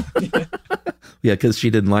 Yeah. Yeah, because she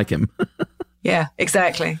didn't like him. Yeah,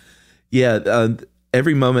 exactly. Yeah,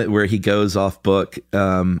 every moment where he goes off book,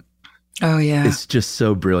 it's just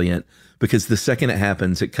so brilliant. Because the second it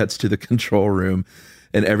happens, it cuts to the control room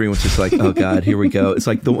and everyone's just like, oh God, here we go. It's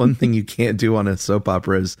like the one thing you can't do on a soap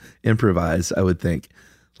opera is improvise, I would think.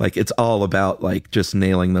 Like it's all about like just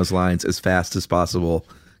nailing those lines as fast as possible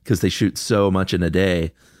because they shoot so much in a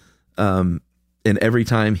day. And every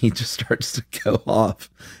time he just starts to go off,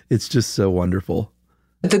 it's just so wonderful.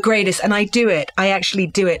 The greatest. And I actually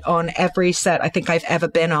do it on every set I think I've ever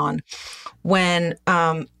been on. When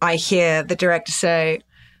I hear the director say,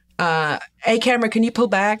 hey, camera, can you pull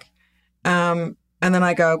back? And then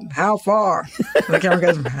I go, how far? And the camera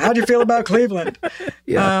goes, how do you feel about Cleveland?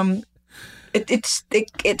 Yeah. That's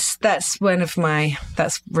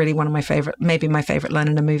really one of my favorite, maybe my favorite line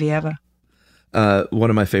in a movie ever. One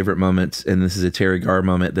of my favorite moments, and this is a Terry Garr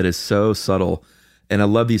moment that is so subtle. And I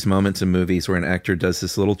love these moments in movies where an actor does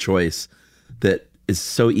this little choice that is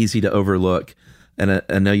so easy to overlook. And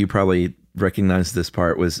I know you probably recognize this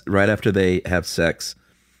part was right after they have sex.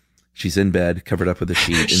 She's in bed, covered up with a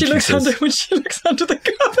sheet. And when she looks under the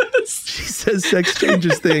covers. She says sex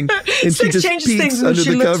changes thing. And she just peeks under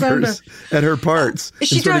the covers at her parts.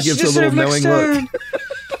 She and sort of gives a little knowing look.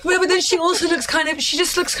 Well, but then she also looks kind of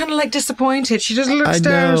like disappointed. She just looks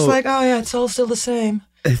down. It's like, oh yeah, it's all still the same.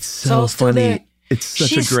 It's so funny. It's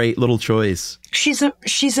such a great little choice. She's a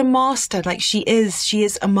master. Like she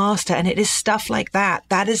is a master. And it is stuff like that.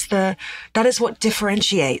 That is what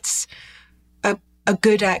differentiates a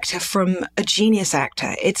good actor from a genius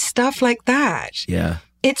actor. It's stuff like that. Yeah.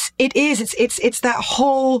 It's that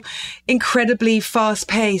whole incredibly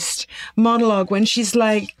fast-paced monologue when she's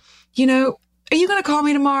like, are you going to call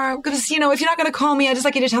me tomorrow? Because, if you're not going to call me, I'd just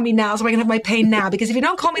like you to tell me now so I can have my pain now. Because if you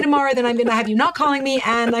don't call me tomorrow, then I'm going to have you not calling me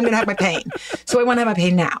and I'm going to have my pain. So I want to have my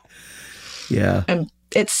pain now. Yeah.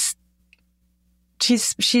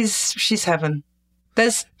 She's heaven.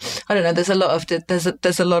 There's a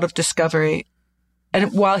lot of discovery.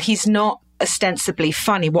 And while he's not ostensibly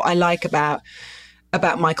funny, what I like about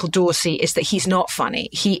Michael Dorsey is that he's not funny.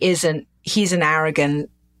 He's an arrogant,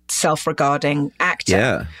 self-regarding actor.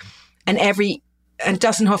 Yeah. And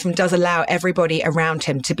Dustin Hoffman does allow everybody around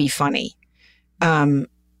him to be funny. But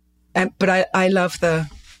I love the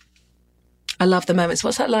moments.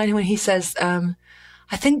 What's that line when he says,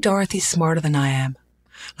 I think Dorothy's smarter than I am.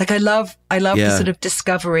 Like I love the sort of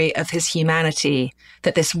discovery of his humanity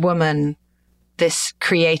that this woman, this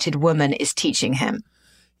created woman, is teaching him.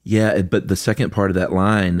 Yeah, but the second part of that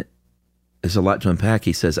line is a lot to unpack.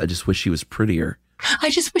 He says, I just wish she was prettier. I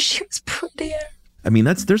just wish she was prettier. I mean,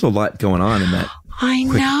 there's a lot going on in that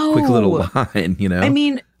quick little line, I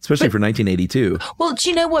mean, especially for 1982. Well, do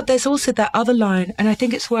you know what? There's also that other line, and I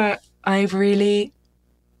think it's where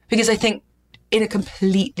because I think in a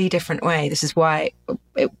completely different way, this is why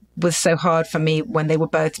it was so hard for me when they were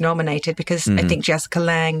both nominated, because I think Jessica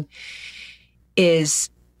Lange it's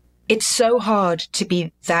so hard to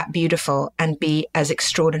be that beautiful and be as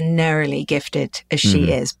extraordinarily gifted as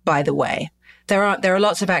she is, by the way. There are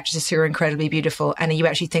lots of actresses who are incredibly beautiful, and you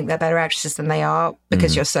actually think they're better actresses than they are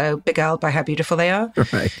because you're so beguiled by how beautiful they are.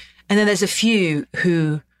 Right. And then there's a few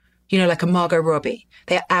who, like a Margot Robbie.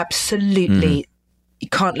 They are absolutely, you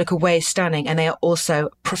can't look away, stunning, and they are also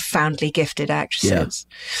profoundly gifted actresses.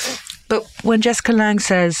 Yeah. But when Jessica Lange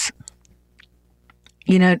says,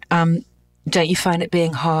 don't you find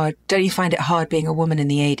it hard being a woman in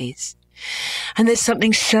the 80s? And there's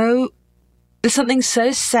something so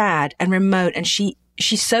sad and remote, and she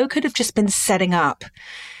so could have just been setting up,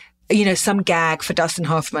 some gag for Dustin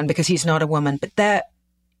Hoffman because he's not a woman. But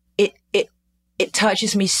it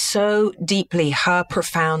touches me so deeply, her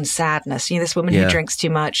profound sadness. This woman who drinks too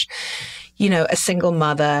much, a single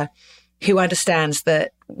mother who understands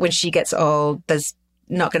that when she gets old, there's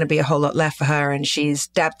not going to be a whole lot left for her, and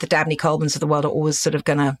the Dabney Coleman's of the world are always sort of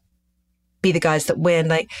going to be the guys that win.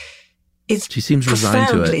 Like, she seems resigned to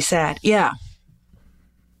it. Profoundly sad. Yeah.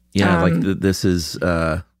 Yeah, this is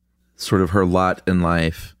sort of her lot in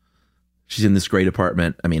life. She's in this great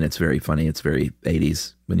apartment. I mean, it's very funny. It's very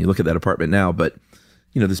 80s when you look at that apartment now, but,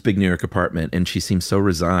 this big New York apartment, and she seems so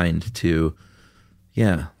resigned to,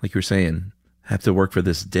 like you were saying, have to work for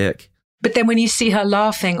this dick. But then when you see her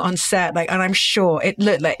laughing on set, and I'm sure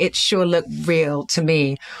it sure looked real to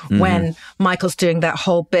me when Michael's doing that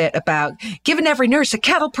whole bit about giving every nurse a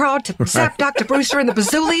cattle prod to zap Dr. Brewster in the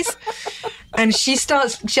bazoolies. And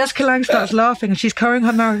Jessica Lange starts laughing, and she's covering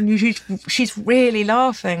her mouth, and she's really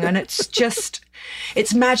laughing. And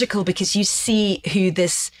it's magical because you see who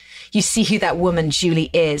that woman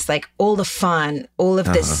Julie is, like all the fun, all of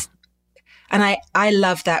this. And I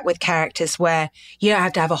love that with characters where you don't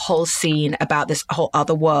have to have a whole scene about this whole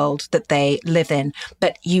other world that they live in,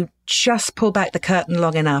 but you just pull back the curtain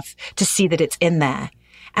long enough to see that it's in there.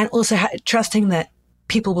 And also trusting that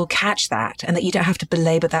people will catch that and that you don't have to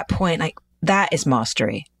belabor that point. Like, that is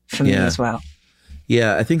mastery for me as well.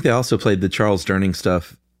 Yeah, I think they also played the Charles Durning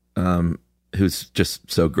stuff, who's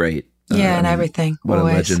just so great. Yeah, and everything. What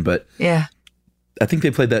always. a legend. But yeah. I think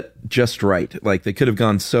they played that just right. Like, they could have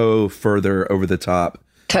gone so further over the top.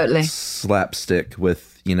 Totally. Slapstick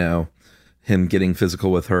with, him getting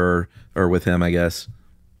physical with her, or with him, I guess.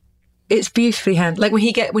 It's beautifully handled. Like when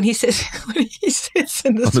he sits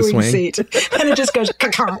in the swing seat, and it just goes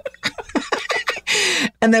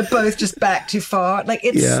and they're both just back too far. Like,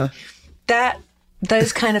 it's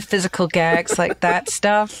those kind of physical gags, like that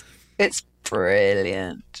stuff. It's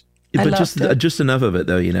brilliant. But just enough of it,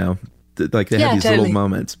 though, Like, they had these little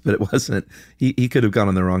moments, but it wasn't. He could have gone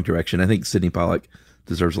in the wrong direction. I think Sidney Pollack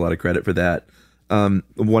deserves a lot of credit for that.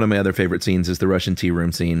 One of my other favorite scenes is the Russian tea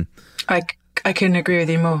room scene. I couldn't agree with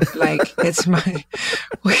you more. Like, it's my.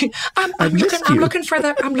 I'm looking for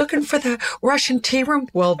the Russian tea room.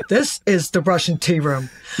 Well, this is the Russian tea room.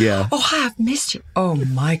 Yeah. Oh, I've missed you. Oh,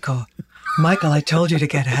 Michael, I told you to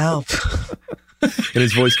get help. And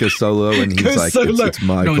his voice goes so low, and he's like, it's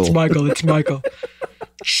Michael. No, it's Michael.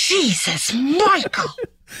 Jesus, Michael!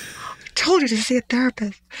 I told you to see a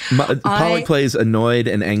therapist. Pollack plays annoyed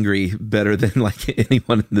and angry better than like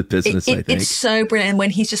anyone in the business, I think. It's so brilliant. And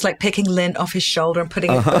when he's just like picking lint off his shoulder and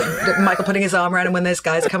Michael putting his arm around him when those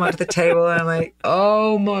guys come up to the table, and I'm like,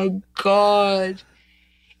 oh my God.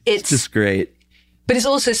 It's just great. But it's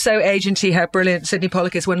also so agenty how brilliant Sidney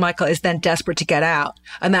Pollack is when Michael is then desperate to get out.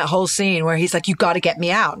 And that whole scene where he's like, you got to get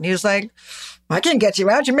me out. And he was like, I can't get you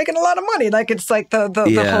out. You're making a lot of money. Like, it's like the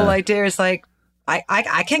whole idea is like,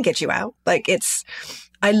 I can't get you out. Like,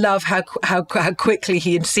 I love how quickly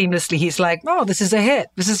he and seamlessly he's like, oh, this is a hit.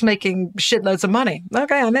 This is making shitloads of money.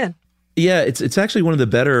 Okay, I'm in. Yeah, it's actually one of the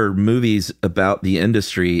better movies about the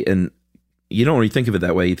industry. And you don't really think of it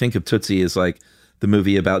that way. You think of Tootsie as like the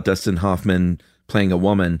movie about Dustin Hoffman playing a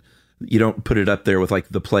woman. You don't put it up there with like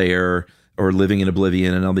The Player or Living in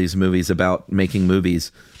Oblivion and all these movies about making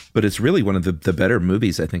movies. But it's really one of the better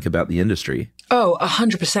movies, I think, about the industry. Oh,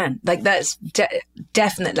 100%. Like, that's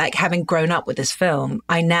definite. Like, having grown up with this film,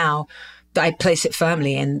 I place it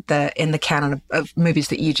firmly in the canon of movies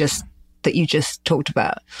that you just talked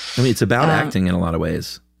about. I mean, it's about acting in a lot of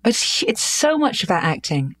ways. It's so much about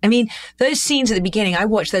acting. I mean, those scenes at the beginning, I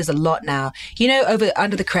watch those a lot now. You know,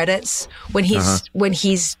 under the credits when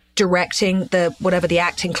he's directing the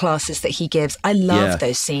acting classes that he gives. I love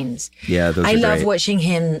those scenes. Yeah, those are I love great. watching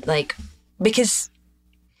him, like, because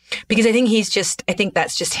I think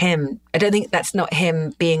that's just him. I don't think that's not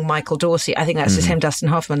him being Michael Dorsey. I think that's just him, Dustin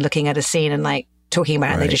Hoffman, looking at a scene and like talking about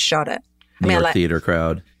it, and they just shot it. New York theater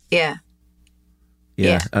crowd. Yeah.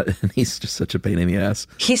 And he's just such a pain in the ass.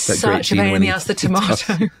 He's such a pain in the ass, the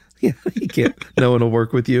tomato. Yeah, he can't. No one will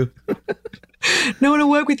work with you. No one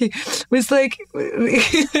will work with you. It was like,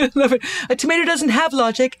 I love it. A tomato doesn't have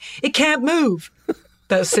logic. It can't move.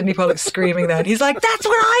 That was Sidney Pollack screaming that. He's like, that's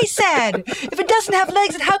what I said. If it doesn't have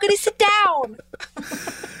legs, then how could he sit down?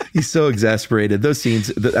 He's so exasperated. Those scenes,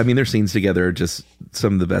 their scenes together are just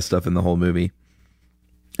some of the best stuff in the whole movie.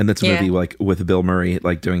 And that's a movie like with Bill Murray,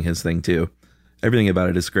 like doing his thing too. Everything about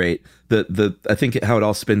it is great. I think how it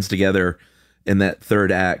all spins together in that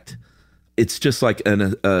third act, it's just like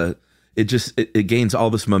it gains all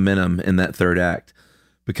this momentum in that third act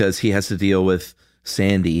because he has to deal with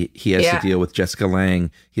Sandy. He has to deal with Jessica Lange.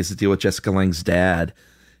 He has to deal with Jessica Lange's dad.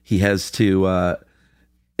 He has to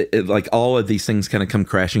like all of these things kind of come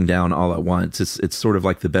crashing down all at once. It's sort of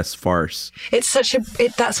like the best farce.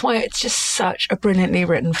 That's why it's just such a brilliantly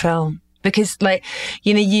written film, because like,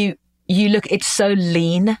 you know, you look, it's so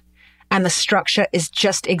lean and the structure is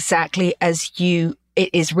just exactly as it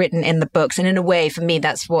is written in the books. And in a way, for me,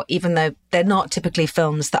 that's what, even though they're not typically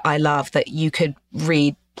films that I love, that you could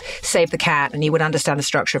read Save the Cat and you would understand the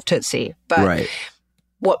structure of Tootsie. But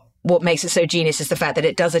what makes it so genius is the fact that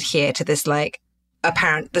it does adhere to this like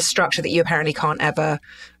the structure that you apparently can't ever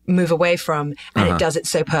move away from. And it does it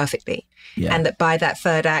so perfectly. Yeah. And that by that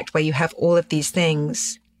third act where you have all of these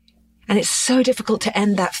things, and it's so difficult to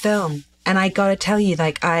end that film. And I gotta tell you,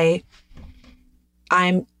 like, I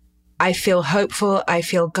feel hopeful. I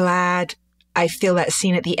feel glad. I feel that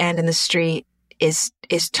scene at the end in the street is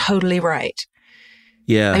totally right.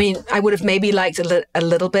 Yeah. I mean, I would have maybe liked a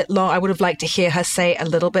little bit long. I would have liked to hear her say a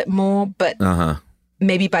little bit more, but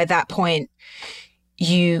maybe by that point,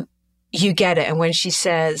 you get it. And when she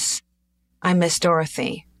says, I miss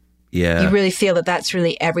Dorothy. Yeah. You really feel that that's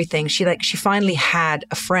really everything. She finally had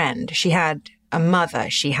a friend. She had a mother.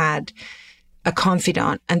 She had a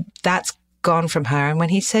confidant, and that's gone from her. And when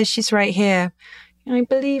he says she's right here, I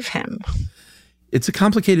believe him. It's a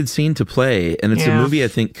complicated scene to play, and it's a movie I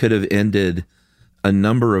think could have ended a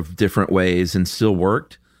number of different ways and still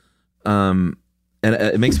worked. And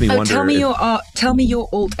it makes me wonder. Tell me your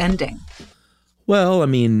alt ending. Well, I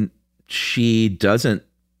mean, she doesn't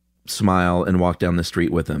smile and walk down the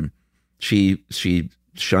street with him. She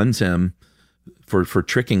shuns him for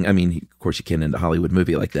tricking. I mean, of course, you can't end a Hollywood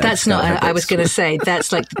movie like that. That's not. I was going to say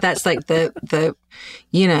that's like the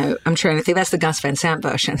you know, I'm trying to think. That's the Gus Van Sant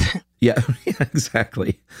version. Yeah,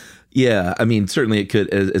 exactly. Yeah, I mean, certainly it could.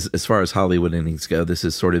 As far as Hollywood endings go, this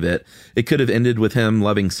is sort of it. It could have ended with him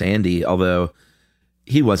loving Sandy, although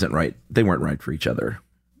he wasn't right. They weren't right for each other.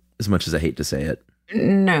 As much as I hate to say it.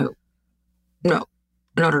 No, not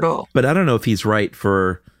at all. But I don't know if he's right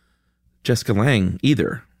for Jessica Lange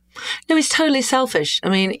either. No, he's totally selfish. I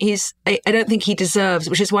mean, I don't think he deserves,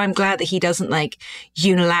 which is why I'm glad that he doesn't like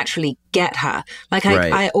unilaterally get her. Like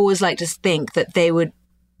I always like to think that they would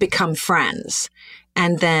become friends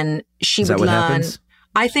and then she would learn. Happens?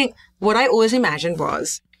 I think what I always imagined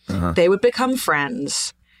was they would become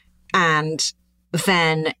friends and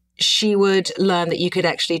then she would learn that you could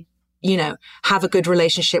actually, you know, have a good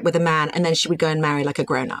relationship with a man, and then she would go and marry like a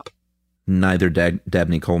grown-up. Neither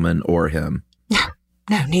Dabney Coleman or him.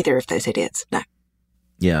 No, neither of those idiots. No.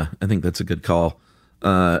 Yeah, I think that's a good call.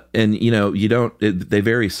 And, you know, they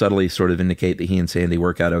very subtly sort of indicate that he and Sandy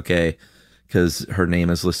work out okay because her name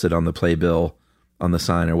is listed on the playbill on the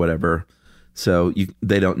sign or whatever. So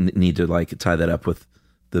they don't need to like tie that up with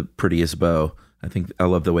the prettiest bow. I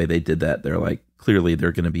love the way they did that. They're like, clearly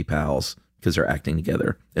they're going to be pals because they're acting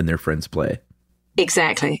together and their friends play.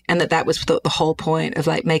 Exactly. And that was the whole point of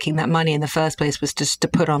like making that money in the first place, was just to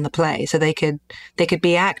put on the play so they could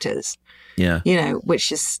be actors. Yeah. You know,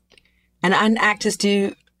 which is, and actors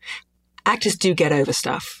do get over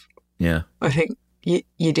stuff. Yeah. I think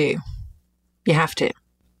you do. You have to.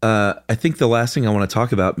 I think the last thing I want to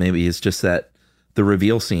talk about maybe is just that the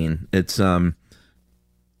reveal scene. It's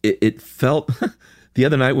it felt the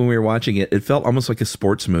other night when we were watching it, it felt almost like a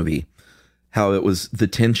sports movie. How it was the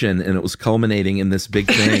tension and it was culminating in this big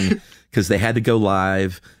thing because they had to go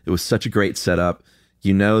live. It was such a great setup.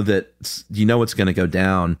 You know what's going to go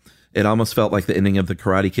down. It almost felt like the ending of The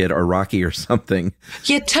Karate Kid or Rocky or something.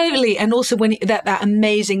 Yeah, totally. And also when that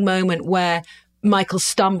amazing moment where Michael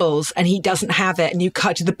stumbles and he doesn't have it, and you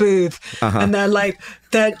cut to the booth, and they're like,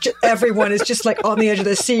 everyone is just like on the edge of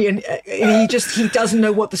their seat, and he doesn't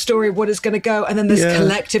know what is going to go, and then this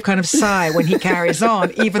collective kind of sigh when he carries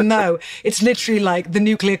on, even though it's literally like the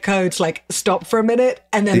nuclear codes like stop for a minute,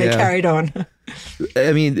 and then they carried on.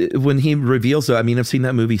 I mean, when he reveals it, I mean, I've seen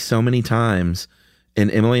that movie so many times, and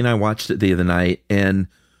Emily and I watched it the other night, and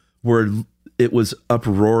it was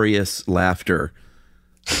uproarious laughter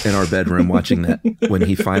in our bedroom watching that when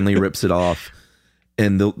he finally rips it off,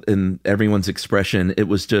 and everyone's expression. It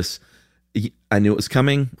was just, I knew it was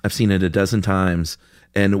coming. I've seen it a dozen times,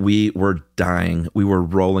 and we were dying. We were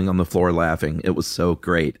rolling on the floor laughing. It was so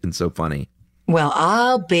great and so funny. Well,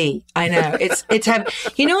 I know it's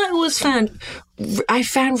you know what I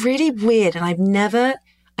found really weird, and I've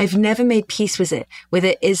never made peace with it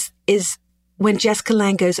is when Jessica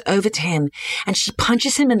Lange goes over to him and she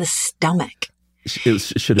punches him in the stomach. It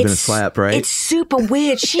should have been a slap, right? It's super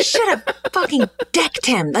weird. She should have fucking decked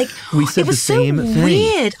him. Like, we said the same thing. It was so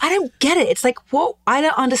weird. I don't get it. It's like, what? I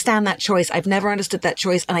don't understand that choice. I've never understood that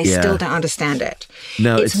choice, and I still don't understand it.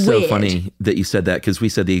 No, it's so funny that you said that, because we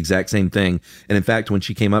said the exact same thing. And in fact, when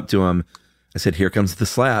she came up to him, I said, "Here comes the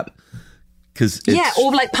slap."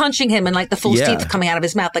 Or like punching him and like the false teeth coming out of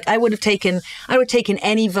his mouth. Like I would have taken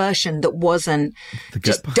any version that wasn't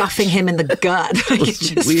just duffing him in the gut. Like, it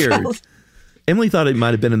just weird. Emily thought it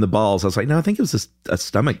might have been in the balls. I was like, no, I think it was a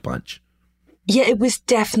stomach punch. Yeah, it was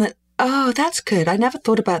definite. Oh, that's good. I never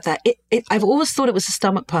thought about that. I've always thought it was a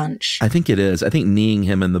stomach punch. I think it is. I think kneeing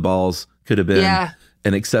him in the balls could have been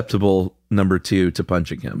an acceptable number 2 to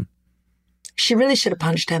punching him. She really should have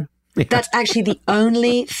punched him. Yeah. That's actually the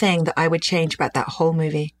only thing that I would change about that whole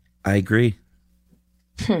movie. I agree.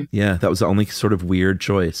 Yeah, that was the only sort of weird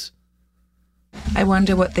choice. I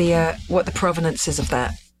wonder what the provenance is of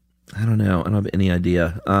that. I don't know. I don't have any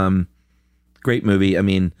idea. Great movie. I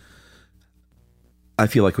mean, I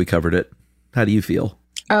feel like we covered it. How do you feel?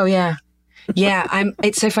 Oh, yeah. Yeah,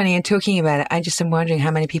 it's so funny. And talking about it, I just am wondering how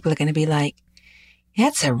many people are going to be like,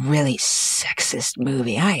 that's a really sexist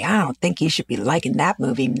movie. I don't think you should be liking that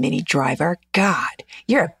movie, Minnie Driver. God,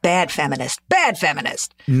 you're a bad feminist. Bad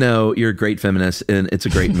feminist. No, you're a great feminist, and it's a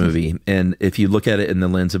great movie. And if you look at it in the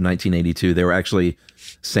lens of 1982, they were actually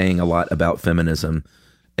saying a lot about feminism.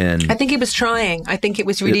 And I think it was trying. I think it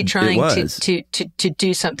was really trying to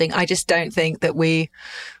do something. I just don't think that we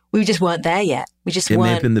just weren't there yet. It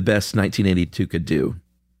may have been the best 1982 could do.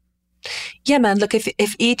 Yeah, man. Look,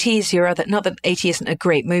 if E.T. is your other, not that E.T. isn't a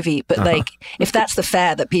great movie, but like if that's the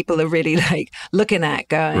fare that people are really like looking at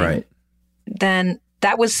going, right, then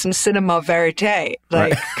that was some cinema verite,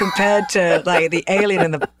 like compared to like the alien in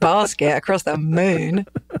the basket across the moon.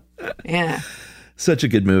 Yeah. Such a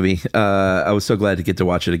good movie. I was so glad to get to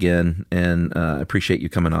watch it again, and I appreciate you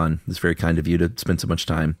coming on. It's very kind of you to spend so much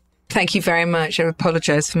time. Thank you very much. I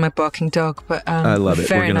apologize for my barking dog, but I love it.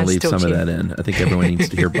 We're going to leave some of that in. I think everyone needs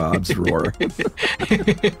to hear Bob's roar.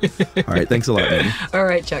 All right. Thanks a lot, man. All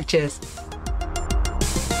right, Chuck. Cheers.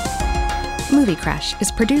 Movie Crush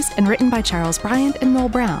is produced and written by Charles Bryant and Noel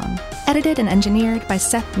Brown, edited and engineered by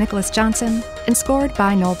Seth Nicholas Johnson, and scored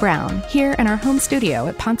by Noel Brown here in our home studio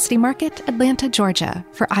at Ponce City Market, Atlanta, Georgia,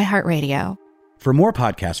 for iHeartRadio. For more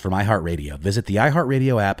podcasts from iHeartRadio, visit the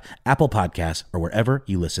iHeartRadio app, Apple Podcasts, or wherever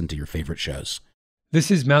you listen to your favorite shows.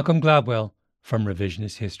 This is Malcolm Gladwell from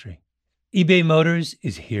Revisionist History. eBay Motors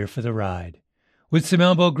is here for the ride. With some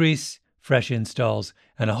elbow grease, fresh installs,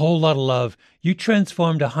 and a whole lot of love, you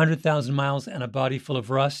transformed 100,000 miles and a body full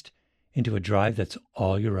of rust into a drive that's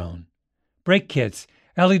all your own. Brake kits,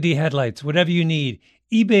 LED headlights, whatever you need,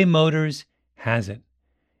 eBay Motors has it.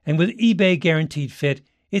 And with eBay Guaranteed Fit,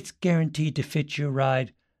 it's guaranteed to fit your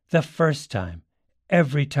ride the first time,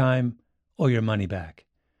 every time, or your money back.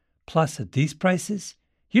 Plus, at these prices,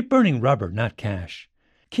 you're burning rubber, not cash.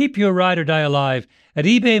 Keep your ride or die alive at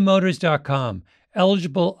ebaymotors.com.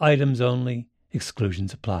 Eligible items only.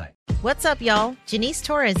 Exclusions apply. What's up, y'all? Janice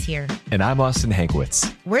Torres here. And I'm Austin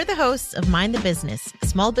Hankwitz. We're the hosts of Mind the Business,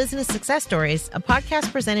 Small Business Success Stories, a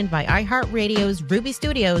podcast presented by iHeartRadio's Ruby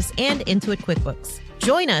Studios and Intuit QuickBooks.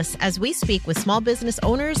 Join us as we speak with small business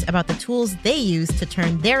owners about the tools they use to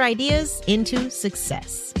turn their ideas into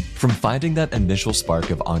success. From finding that initial spark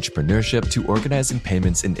of entrepreneurship to organizing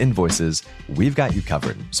payments and invoices, we've got you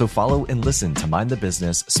covered. So follow and listen to Mind the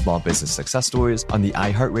Business, Small Business Success Stories on the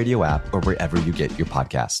iHeartRadio app or wherever you get your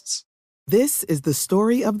podcasts. This is the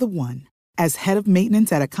story of the one. As head of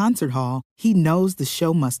maintenance at a concert hall, he knows the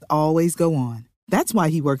show must always go on. That's why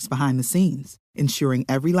he works behind the scenes, ensuring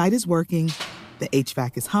every light is working, the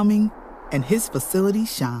HVAC is humming, and his facility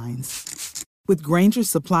shines. With Grainger's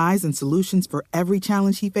supplies and solutions for every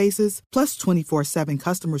challenge he faces, plus 24/7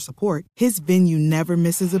 customer support, his venue never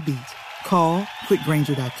misses a beat. Call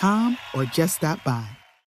quickgrainger.com or just stop by.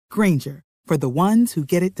 Grainger, for the ones who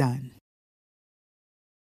get it done.